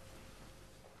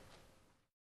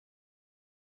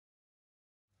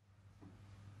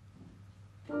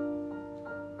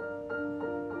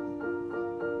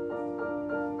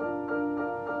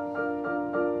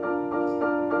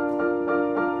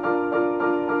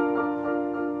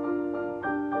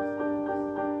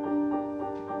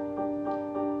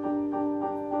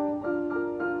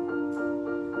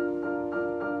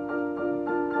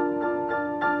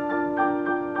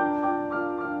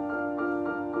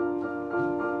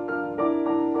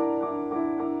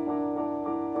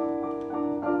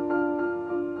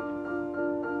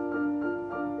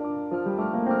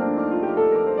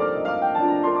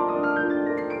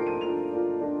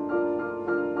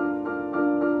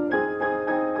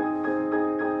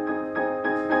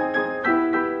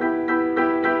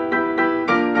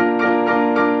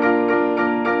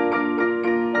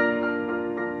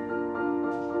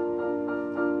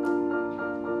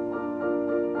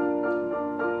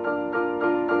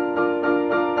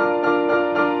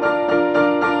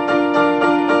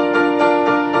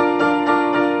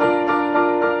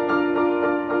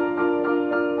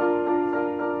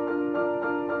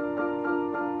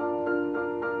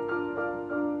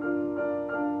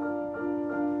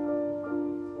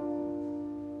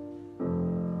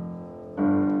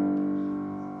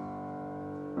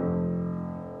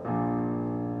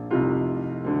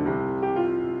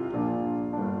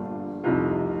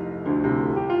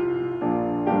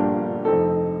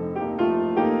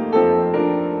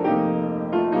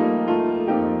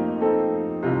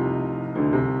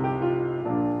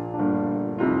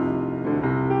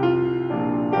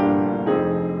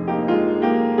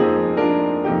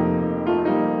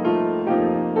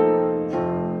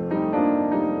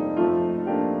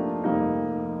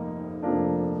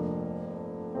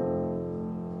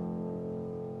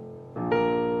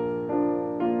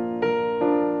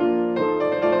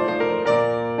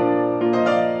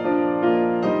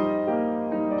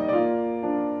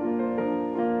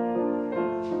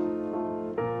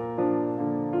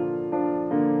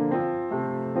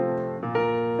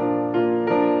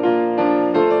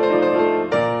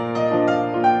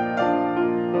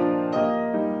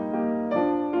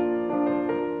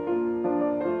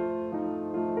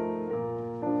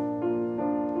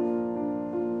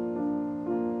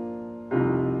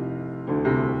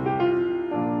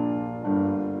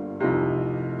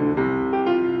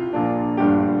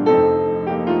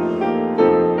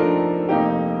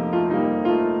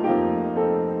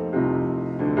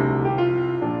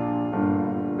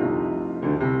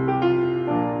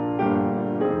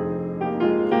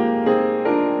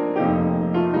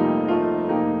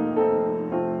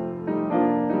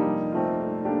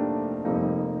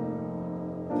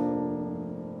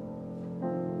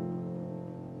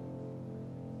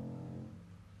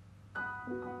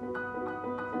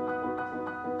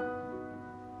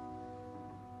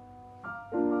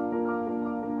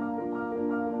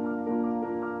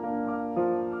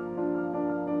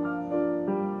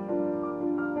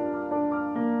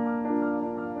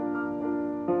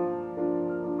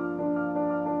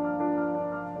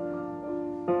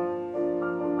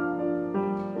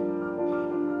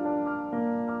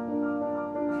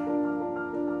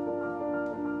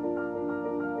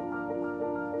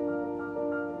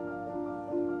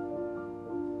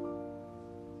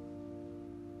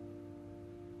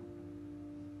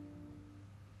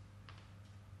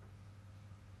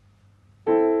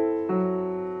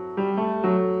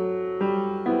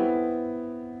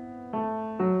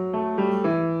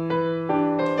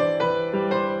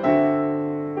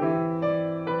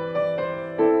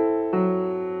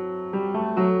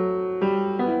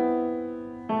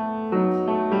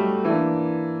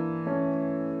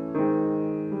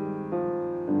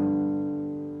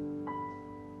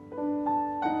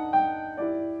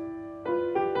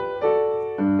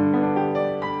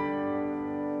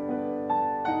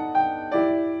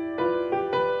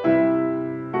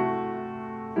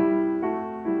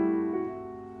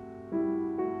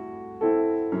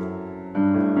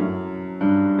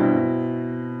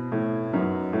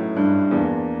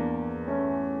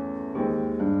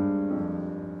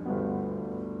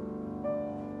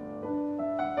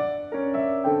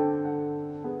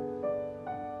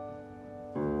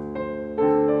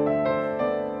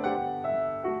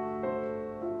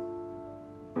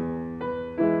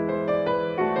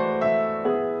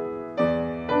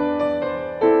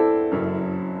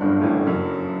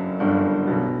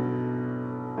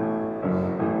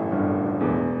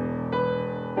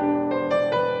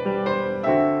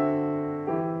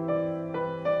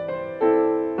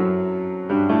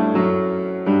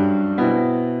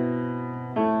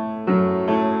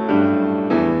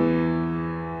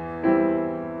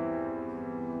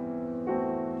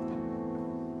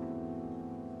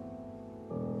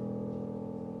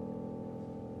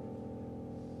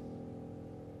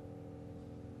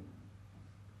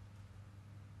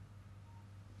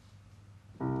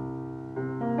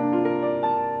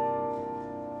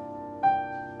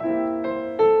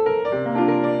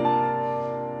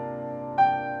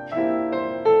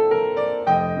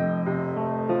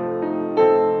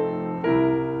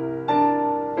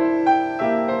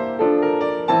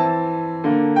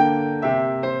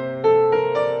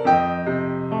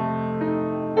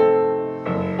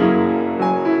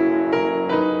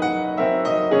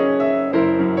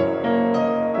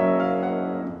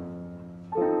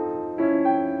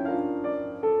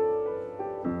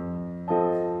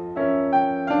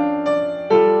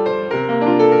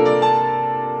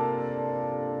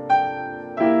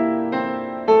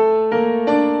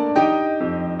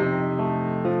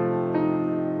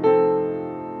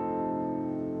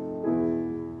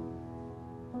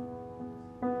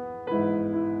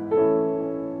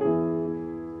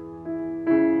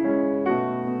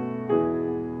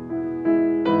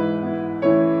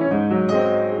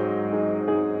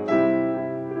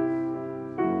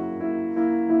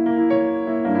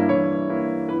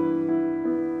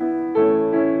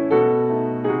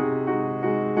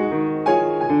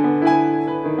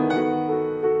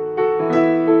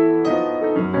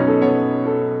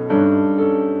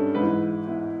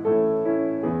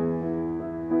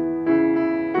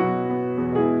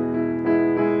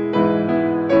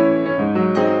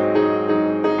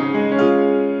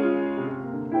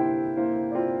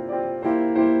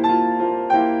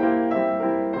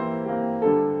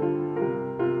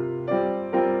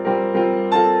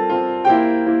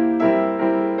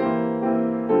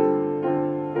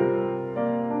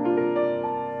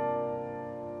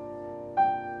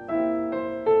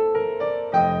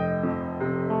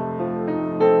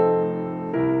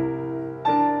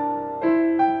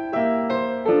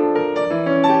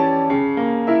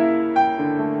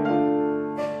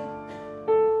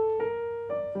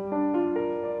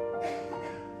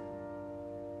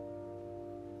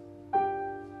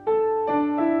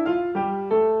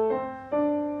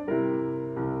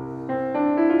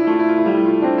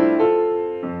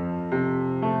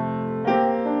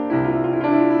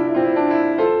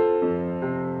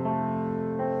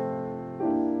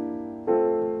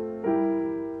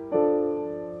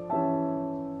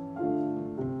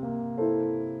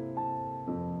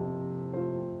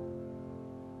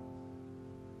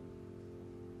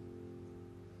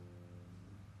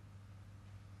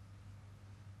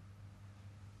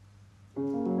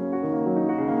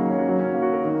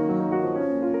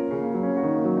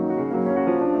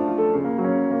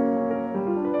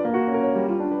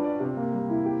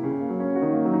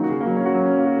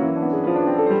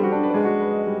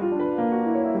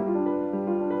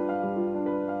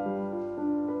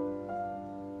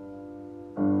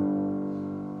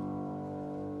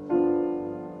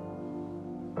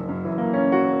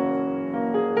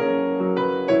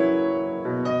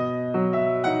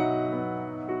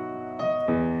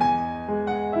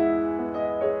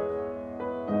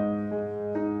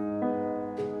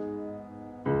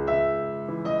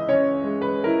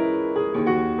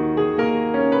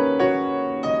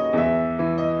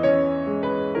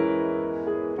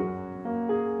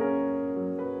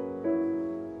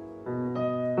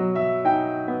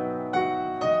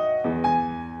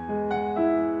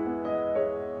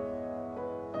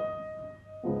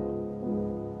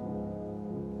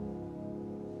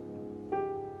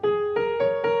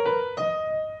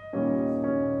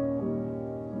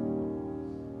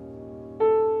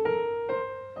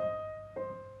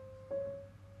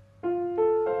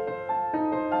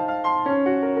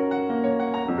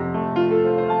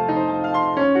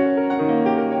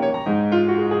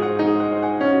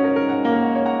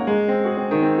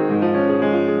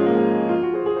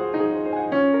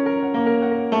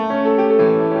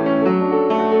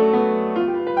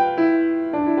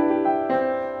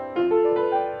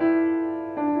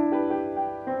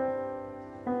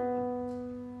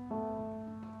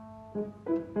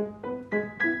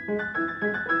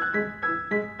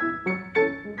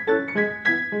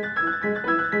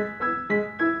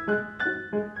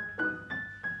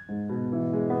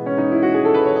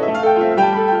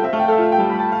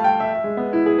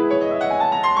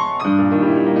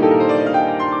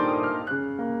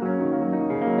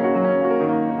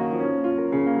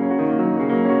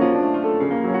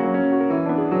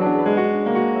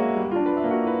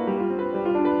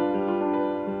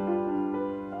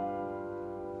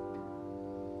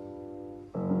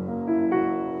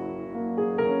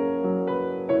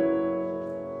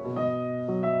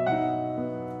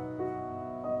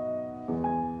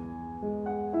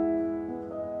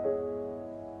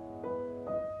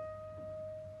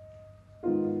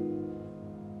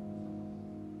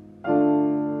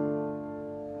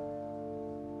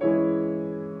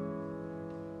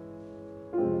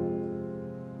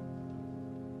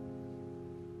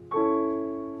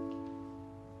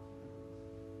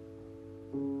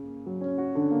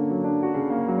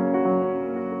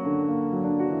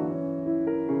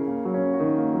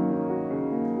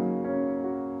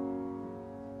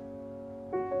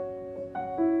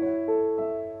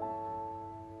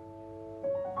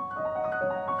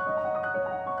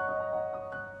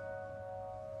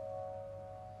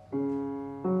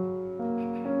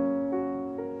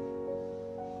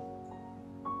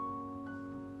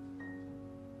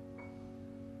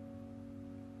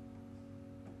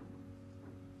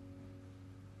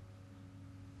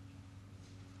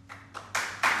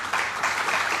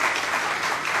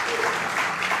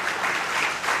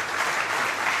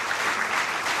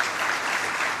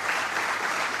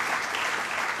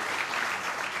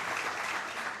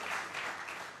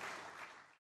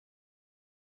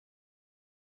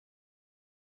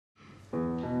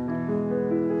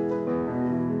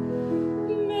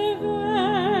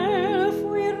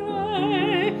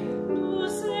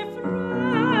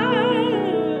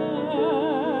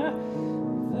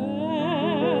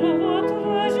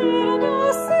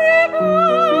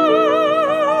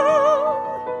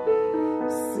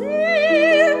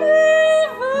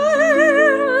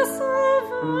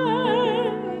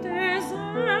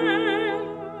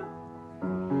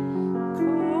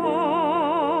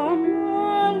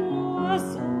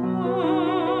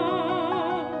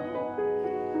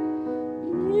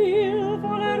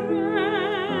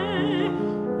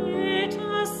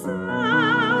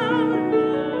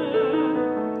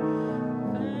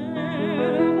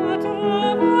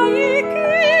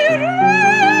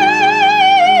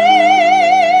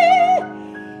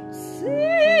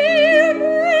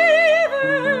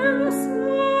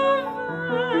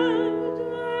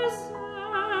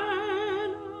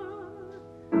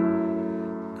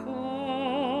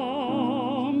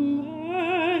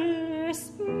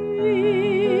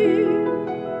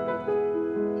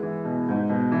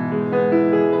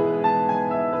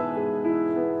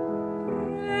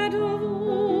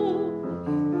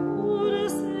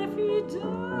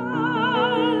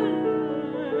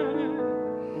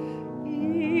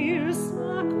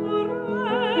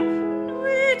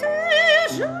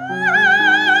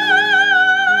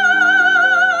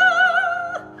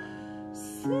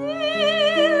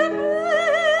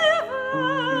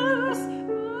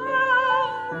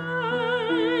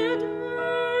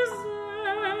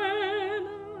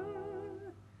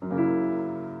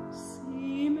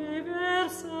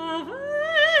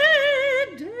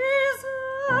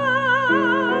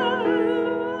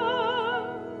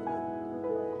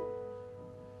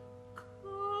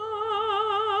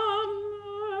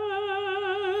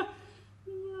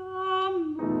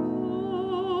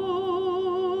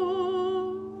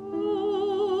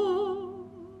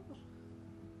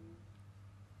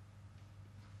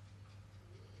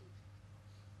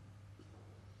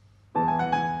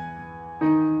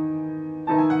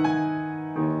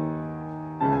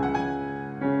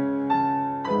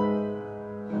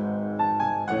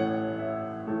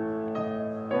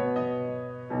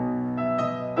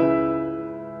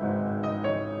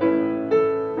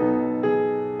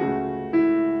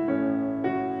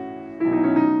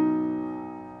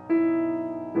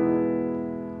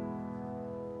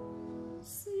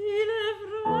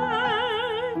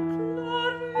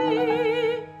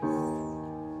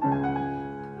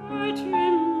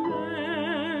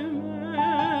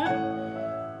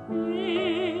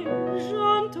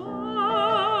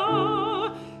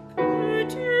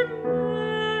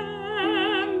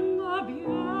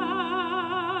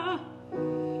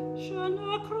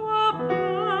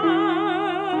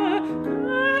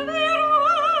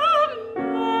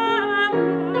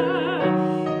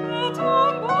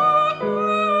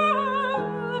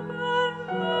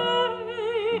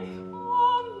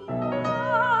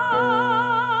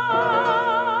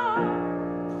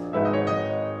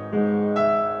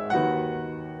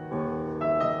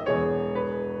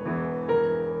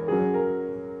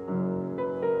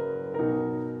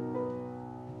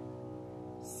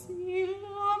 Si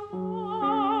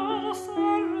l'amour se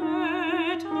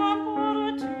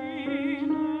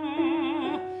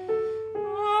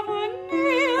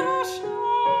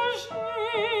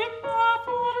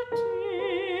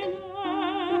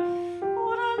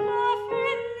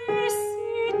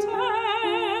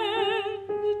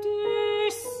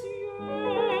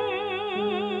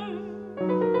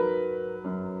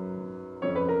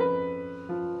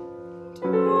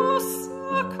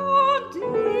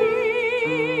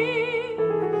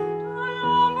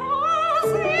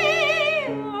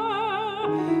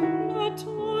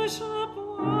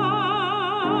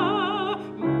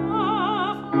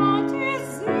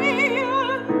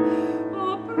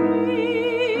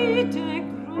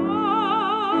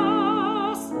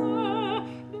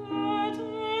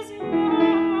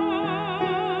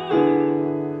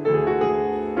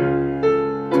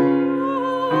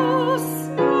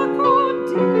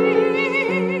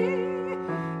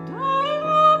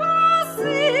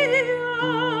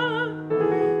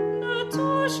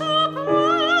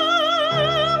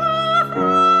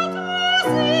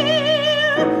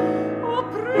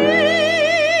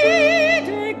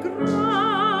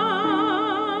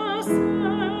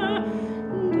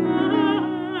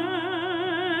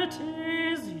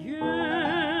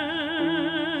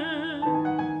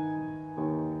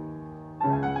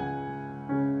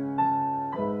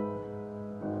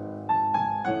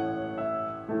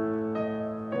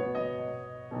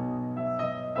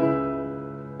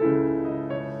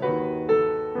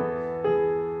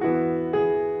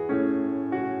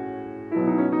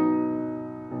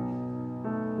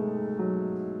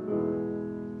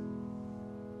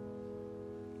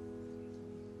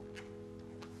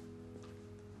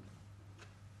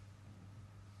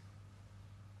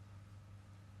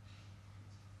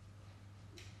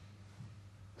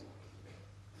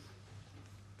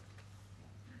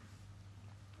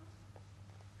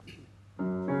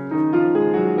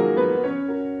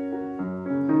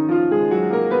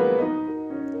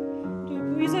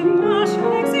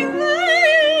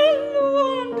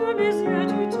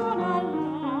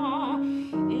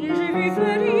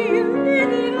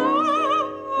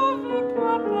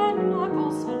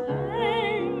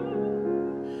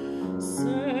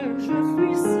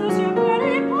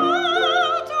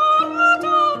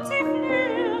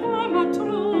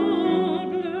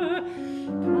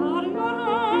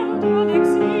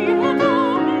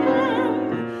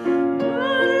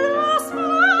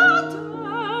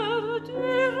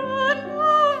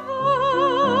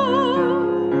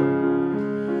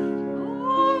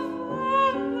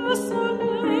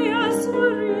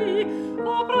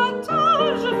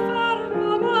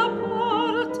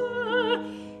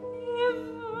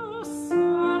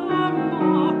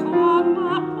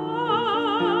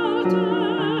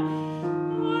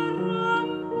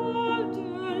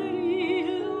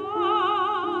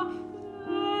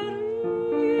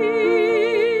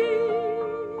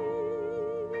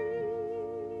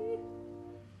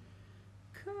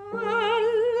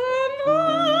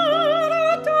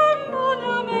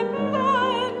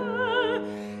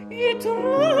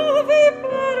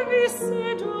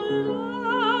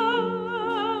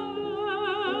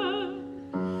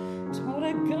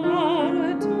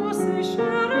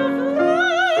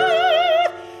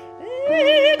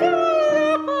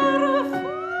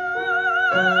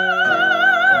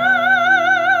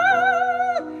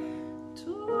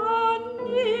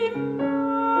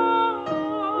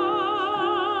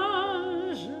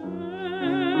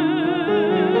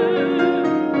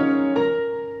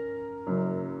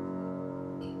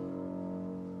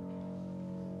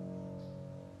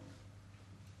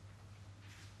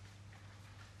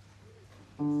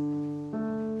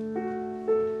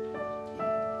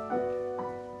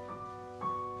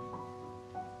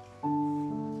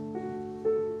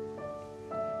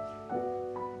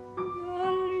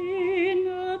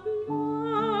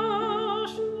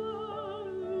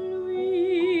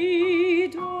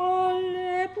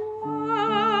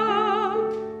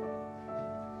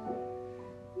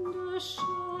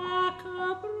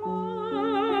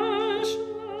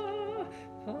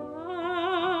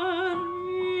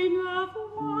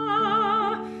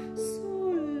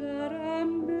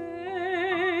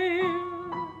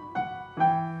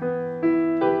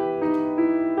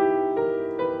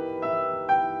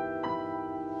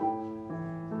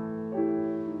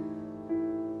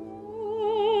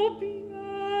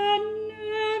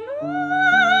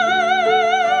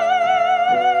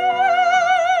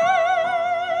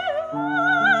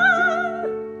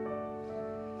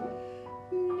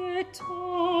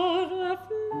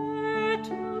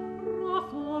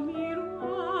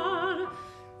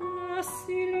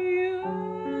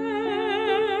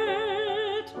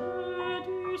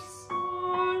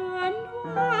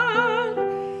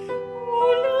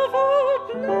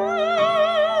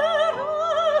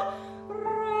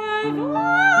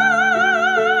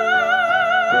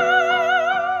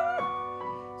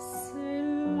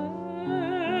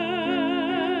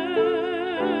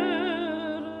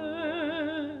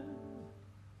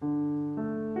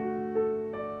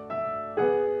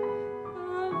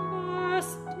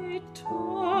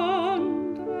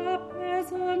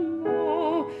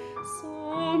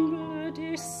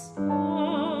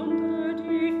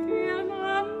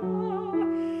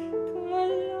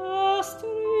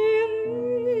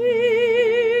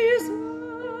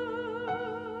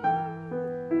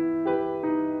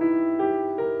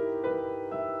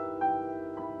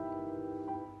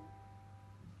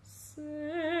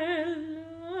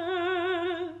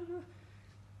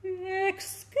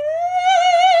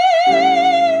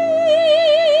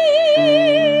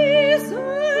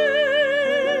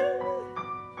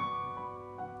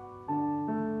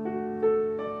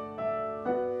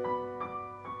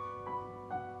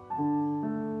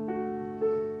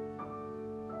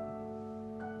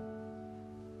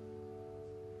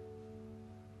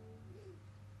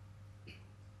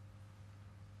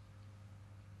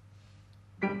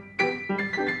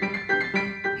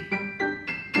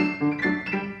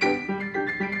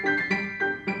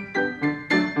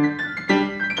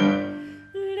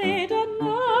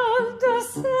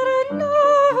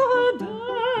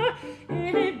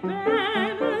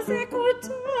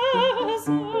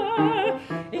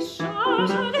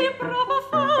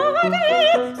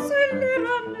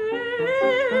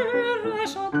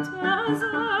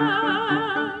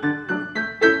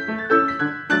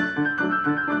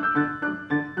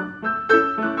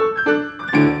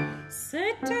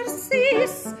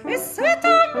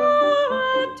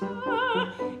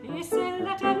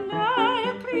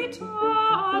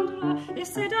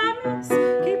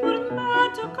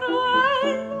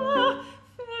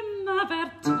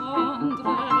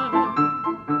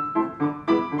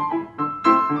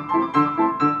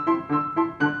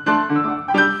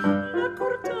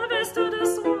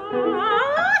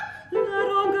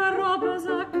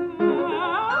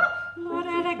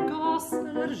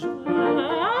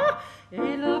joie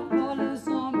et la pâle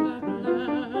ombre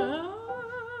bleue.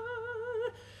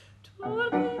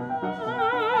 Tourbillonne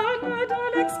dans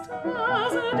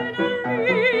l'extase d'une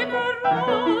lune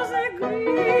rose et grise.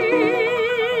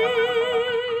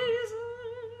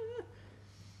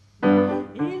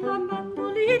 Et la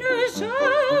mandoline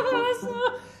jase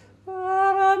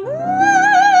paramène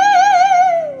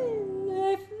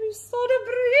les flussons de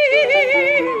brise.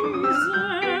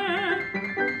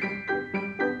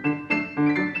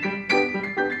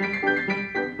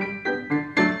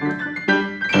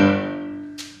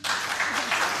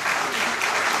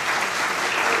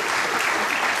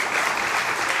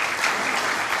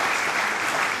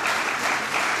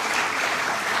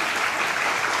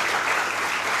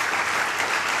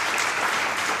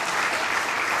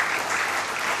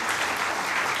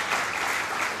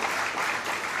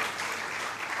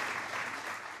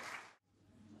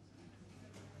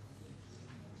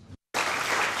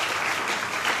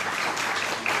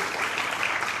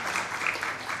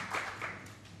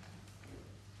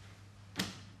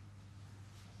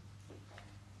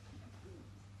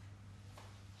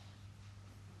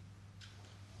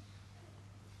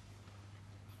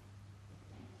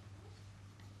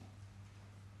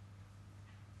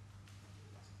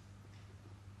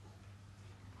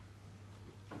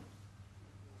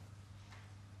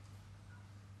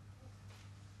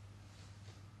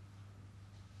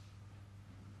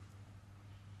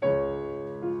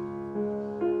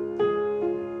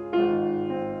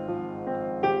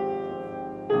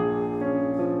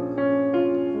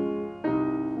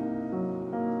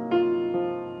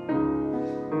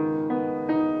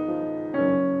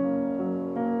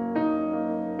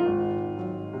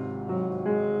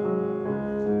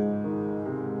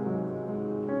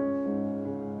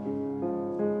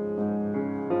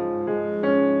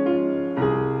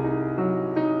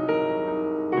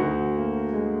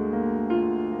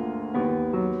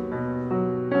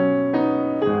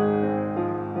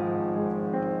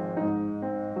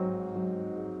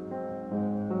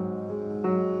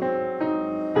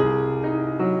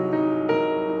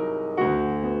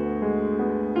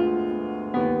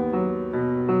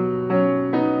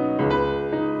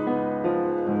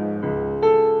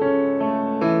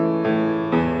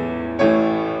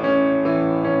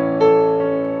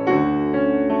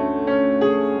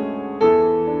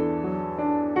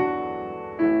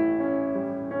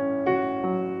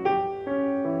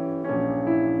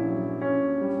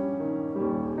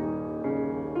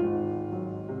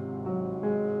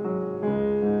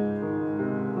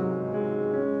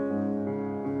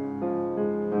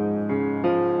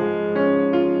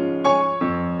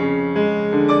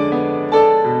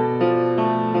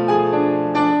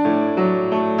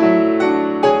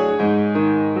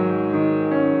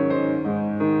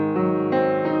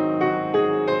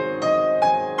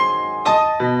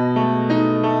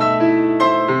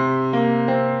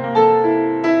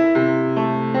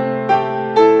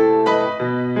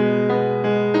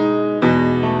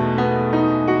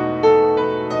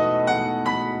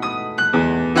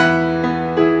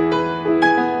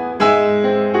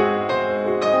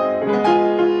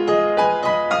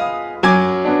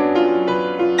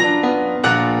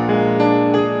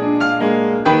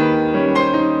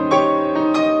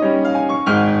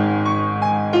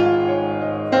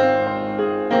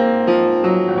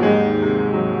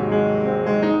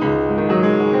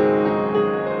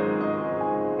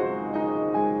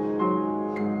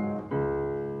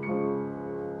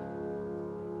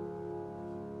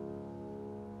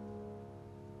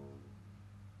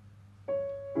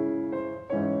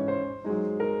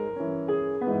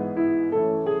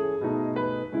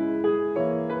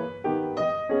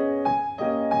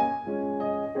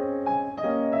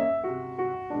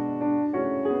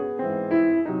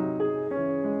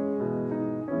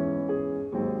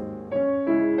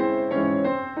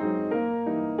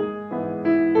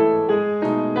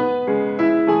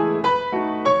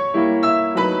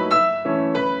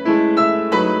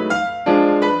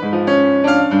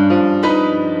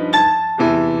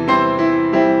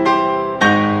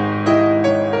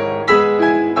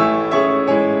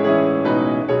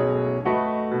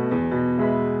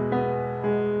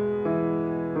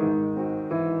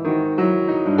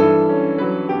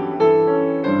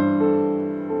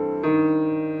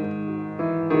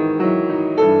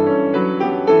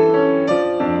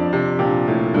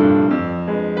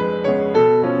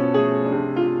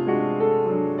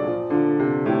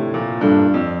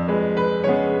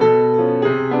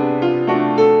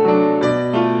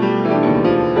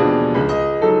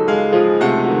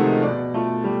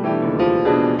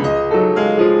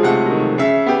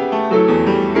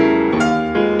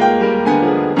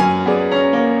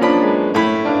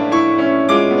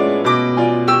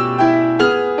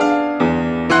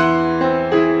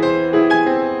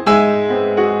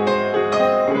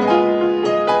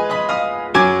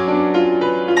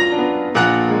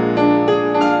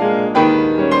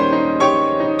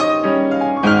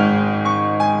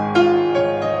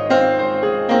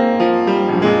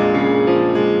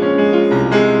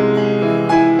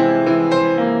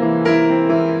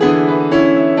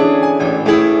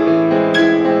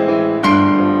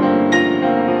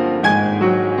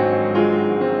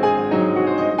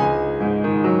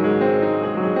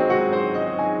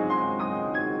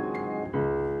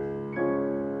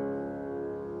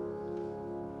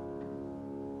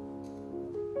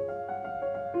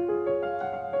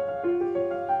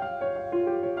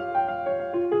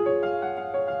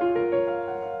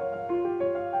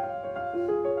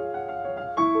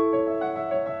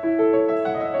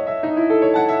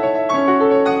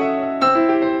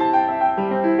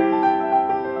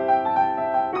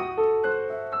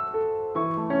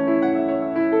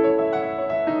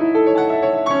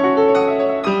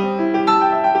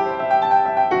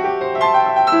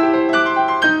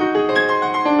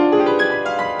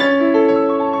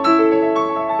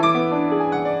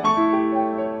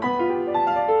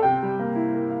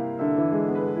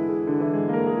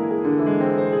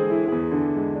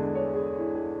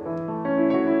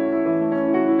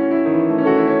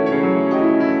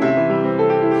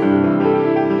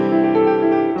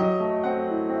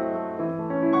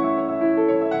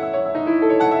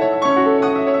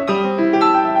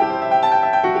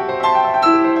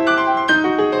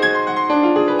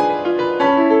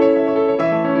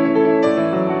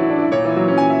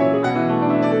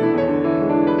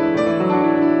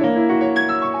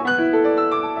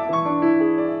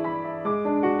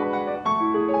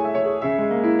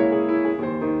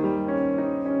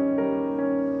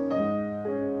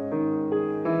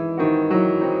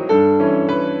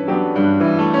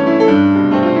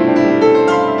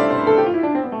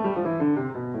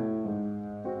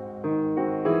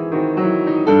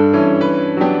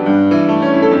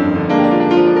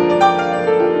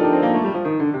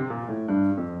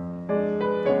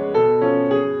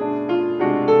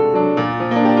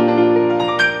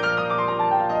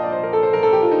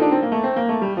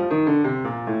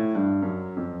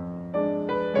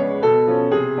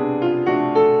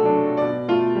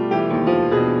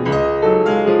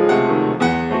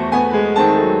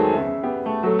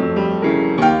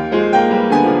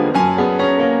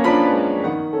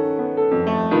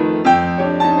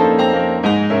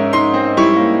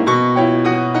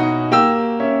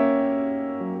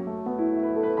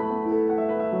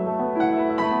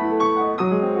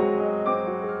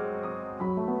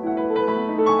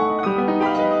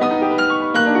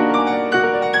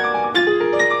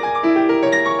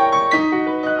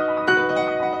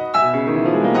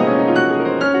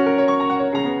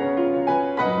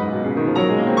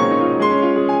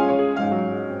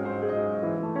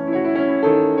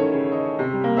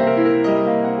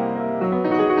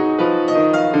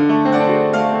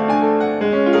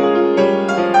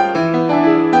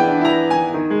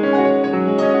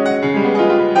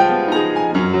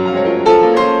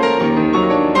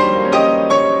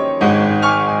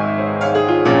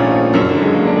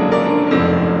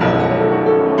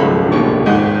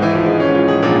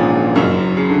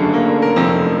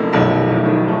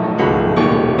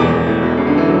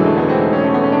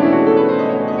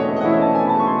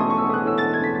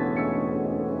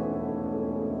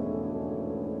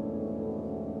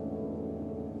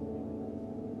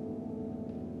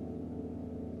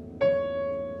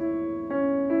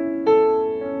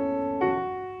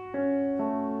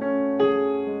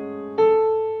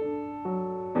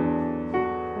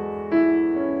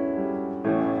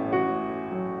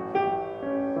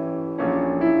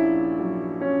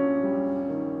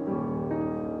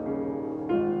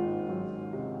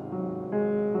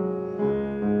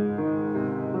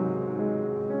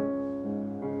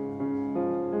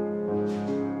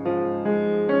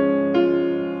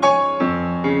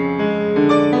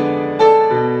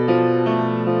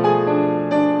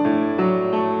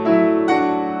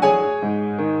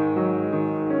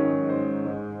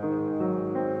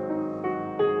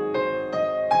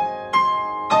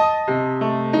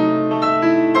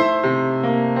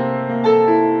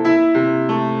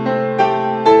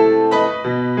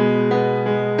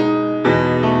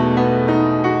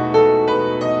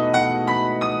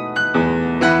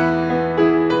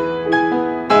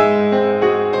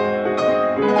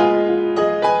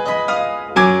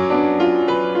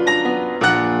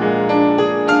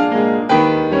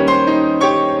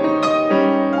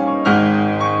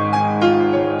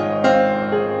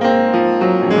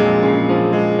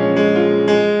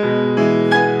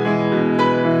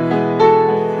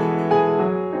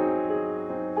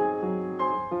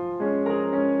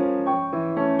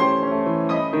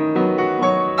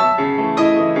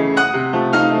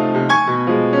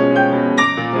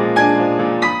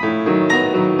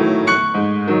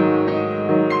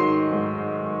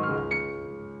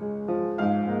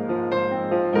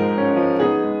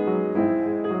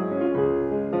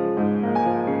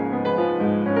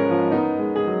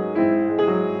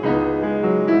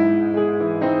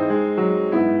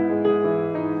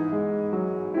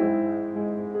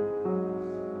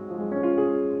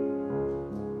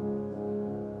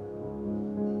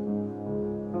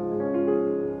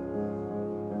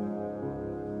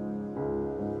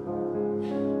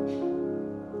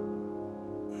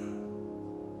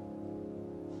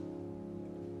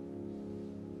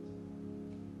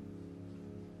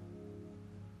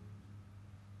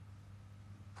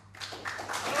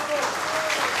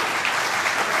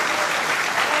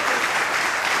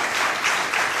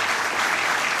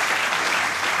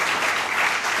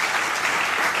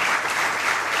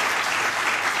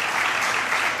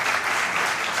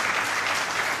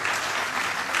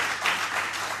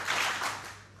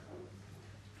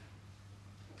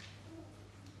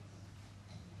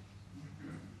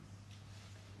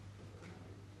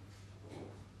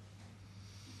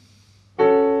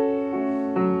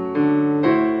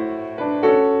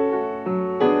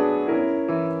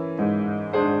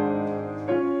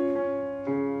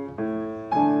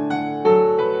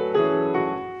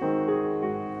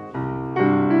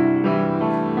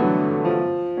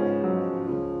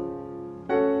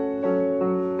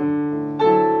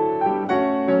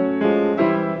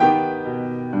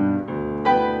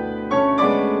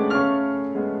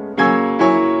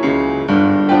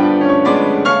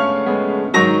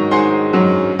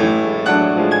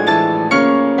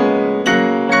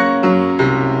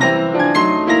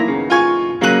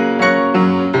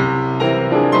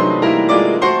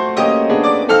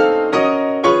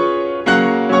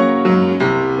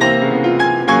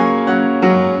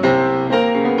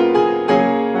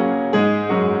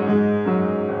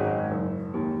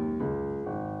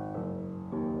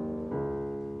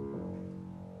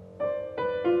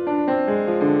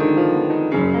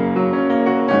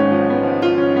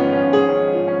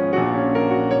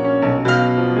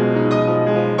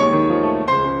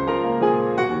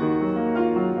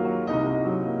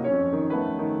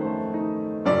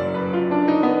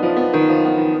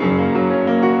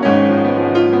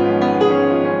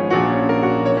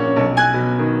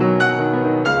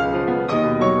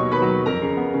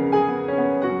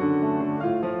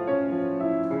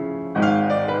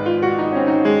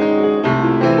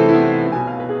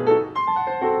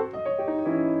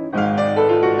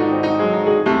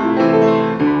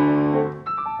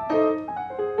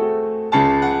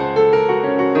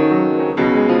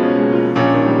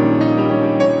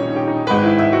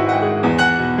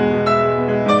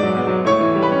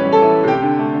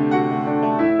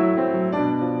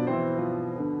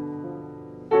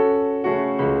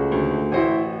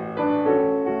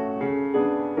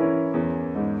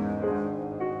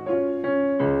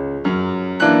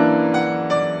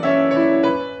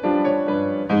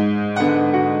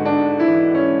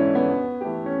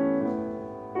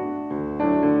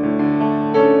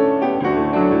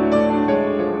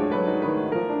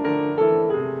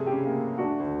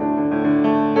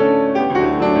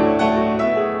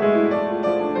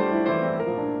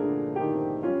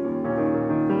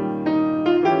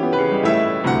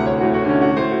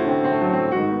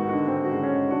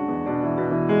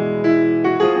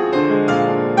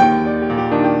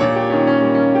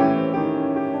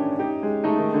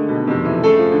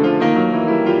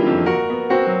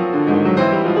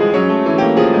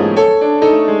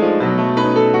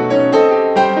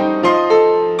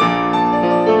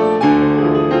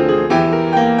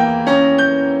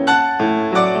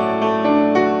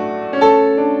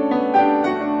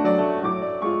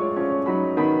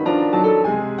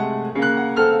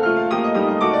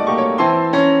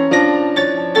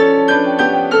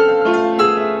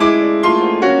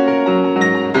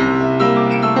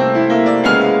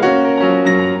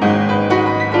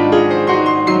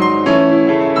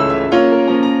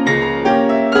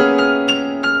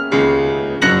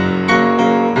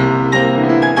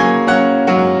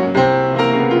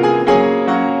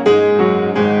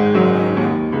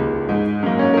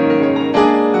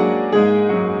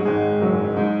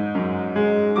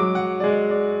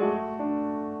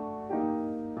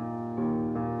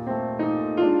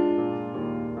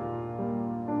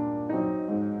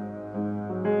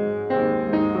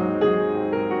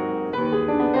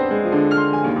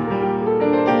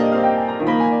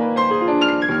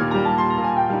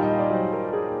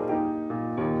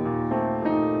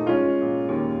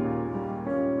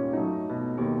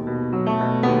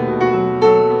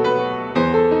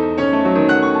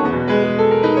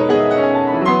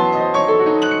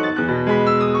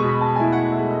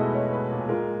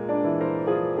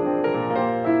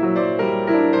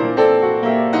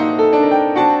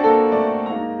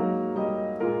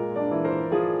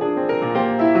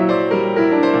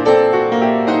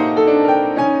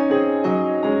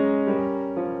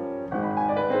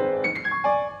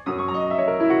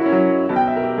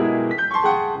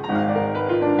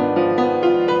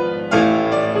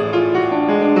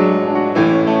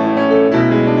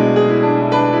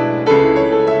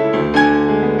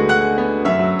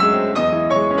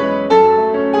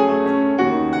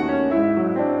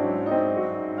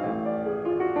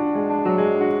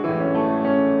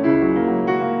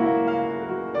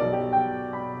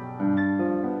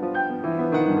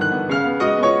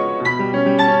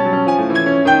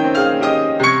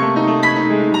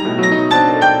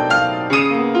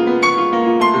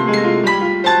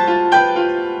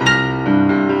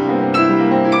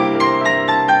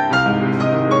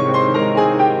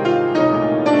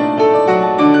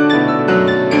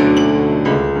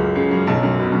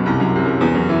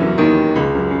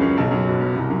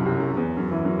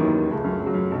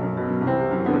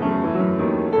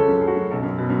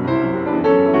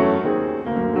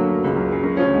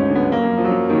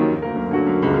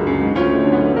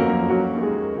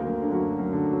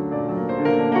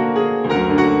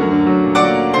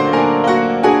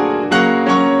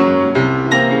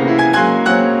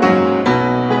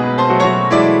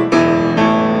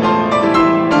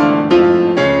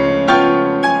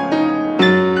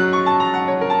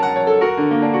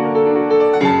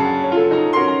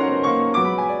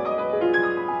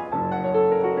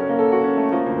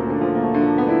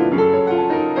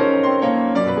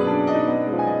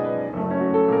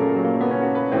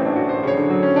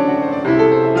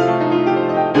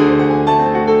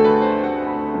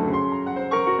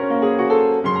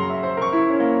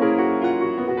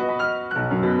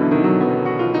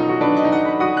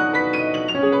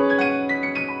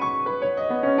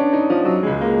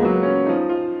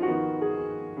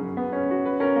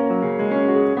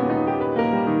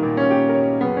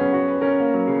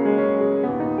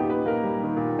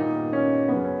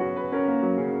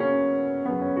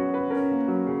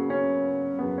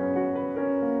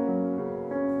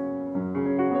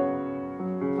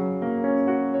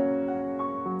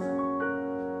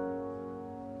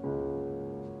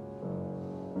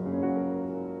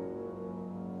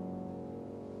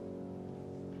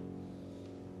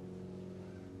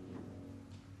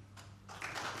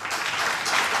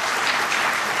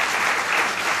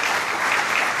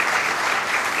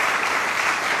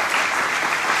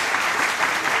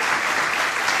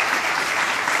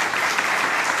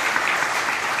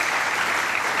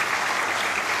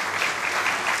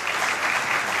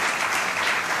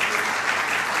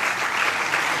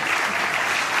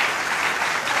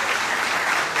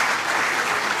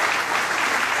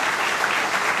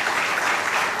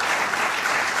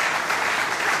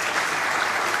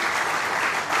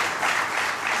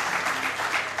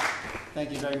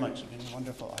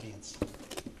 wonderful audience.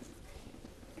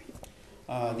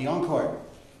 The encore.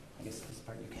 I guess this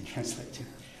part you can translate too.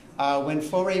 When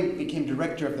Fauré became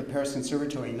director of the Paris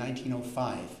Conservatory in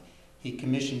 1905, he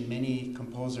commissioned many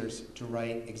composers to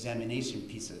write examination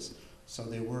pieces. So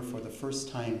they were, for the first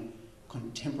time,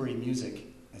 contemporary music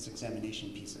as examination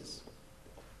pieces.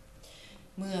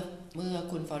 เมื่อ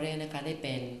คุณฟอเรนะคะได้เ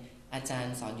ป็นอาจาร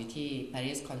ย์สอนอยู่ที่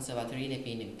Paris Conservatory ใน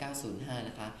ปี 1905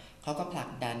 นะคะเขาก็ผลัก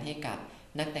ดันให้กับ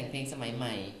นักแต่งเพลงสมัยให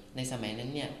ม่ในสมัยนั้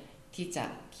นเนี่ยที่จะ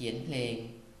เขียนเพลง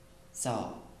สอบ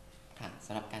ค่ะส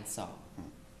ำหรับการสอบ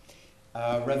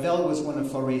Ravel was one of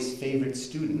Fauré's favorite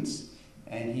students,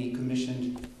 and he commissioned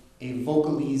a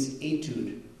Vocalise-étude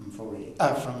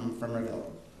from Ravel.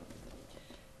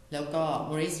 แล้วก็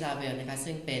มอริส ราเวลนะคะ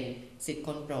ซึ่งเป็นศิษย์ค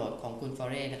นโปรดของคุณฟอ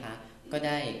เรนะคะก็ไ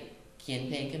ด้เขียนเ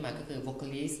พลงขึ้นมาก็คือ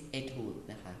Vocalise-étude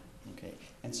นะคะ Okay,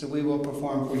 and so we will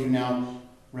perform for you now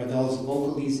Ravel's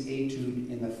Vocalise-étude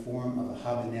in the form of a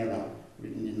habanera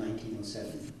written in 1907.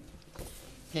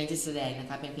 เพลงที่แสดงนะ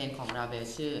คะเป็นเพลงของราเวล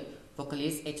ชื่อ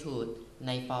Vocalise-étude ใ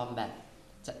นฟอร์มแบบ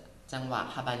จังหวะ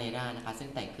habanera นะคะซึ่ง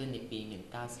แต่งขึ้นในปี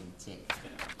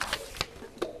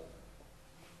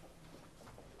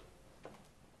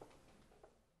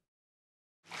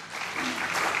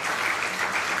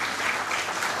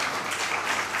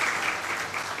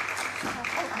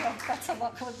a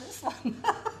lot with this one.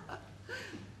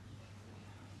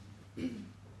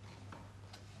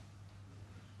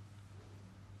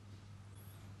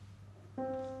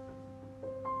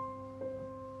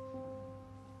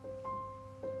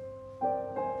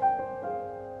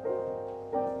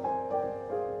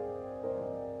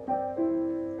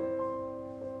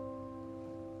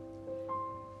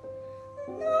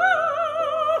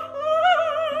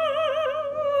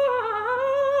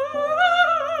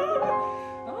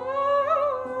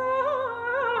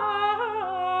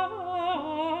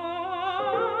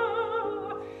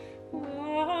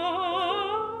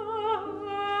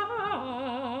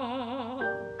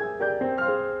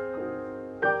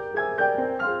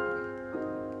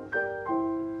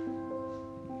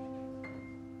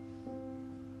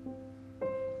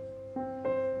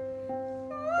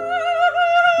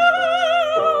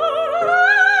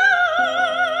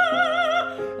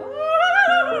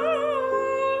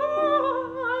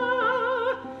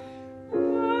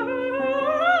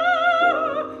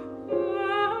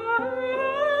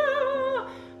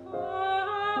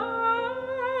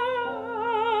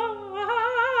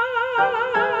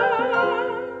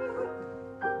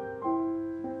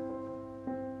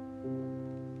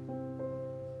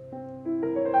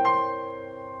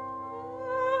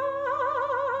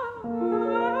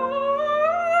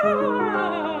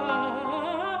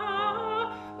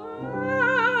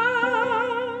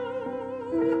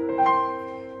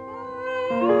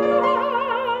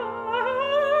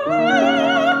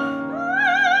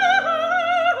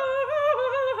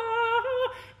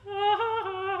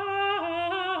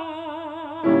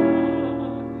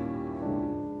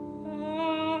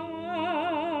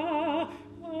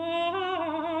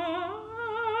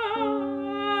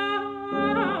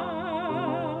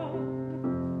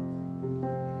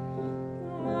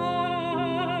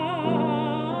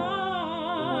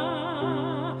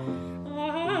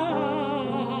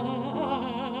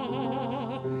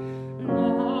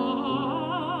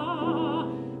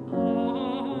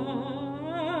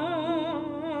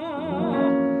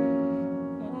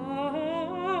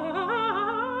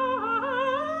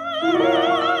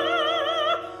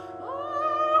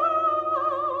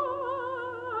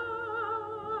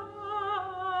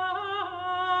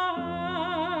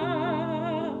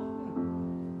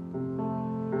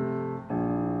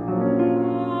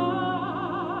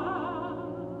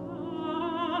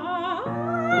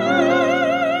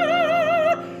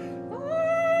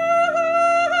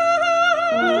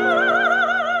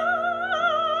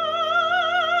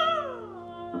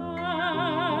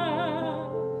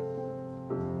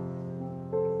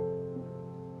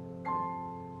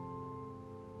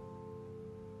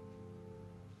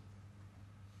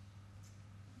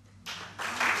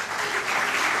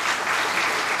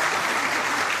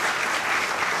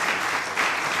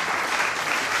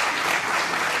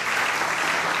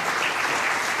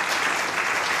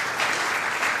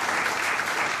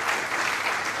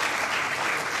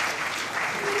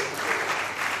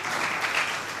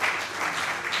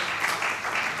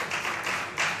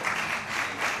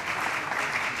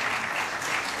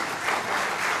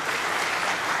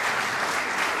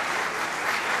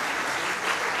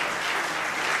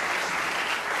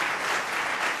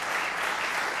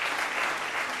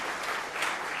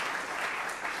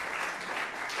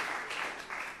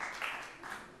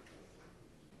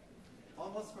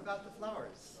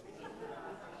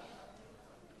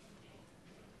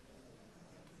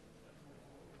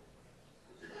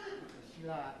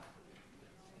 La.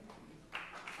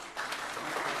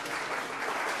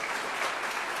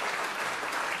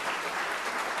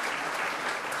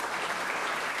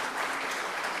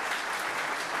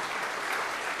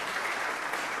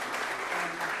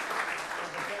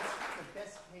 The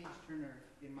best page turner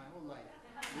in my whole life.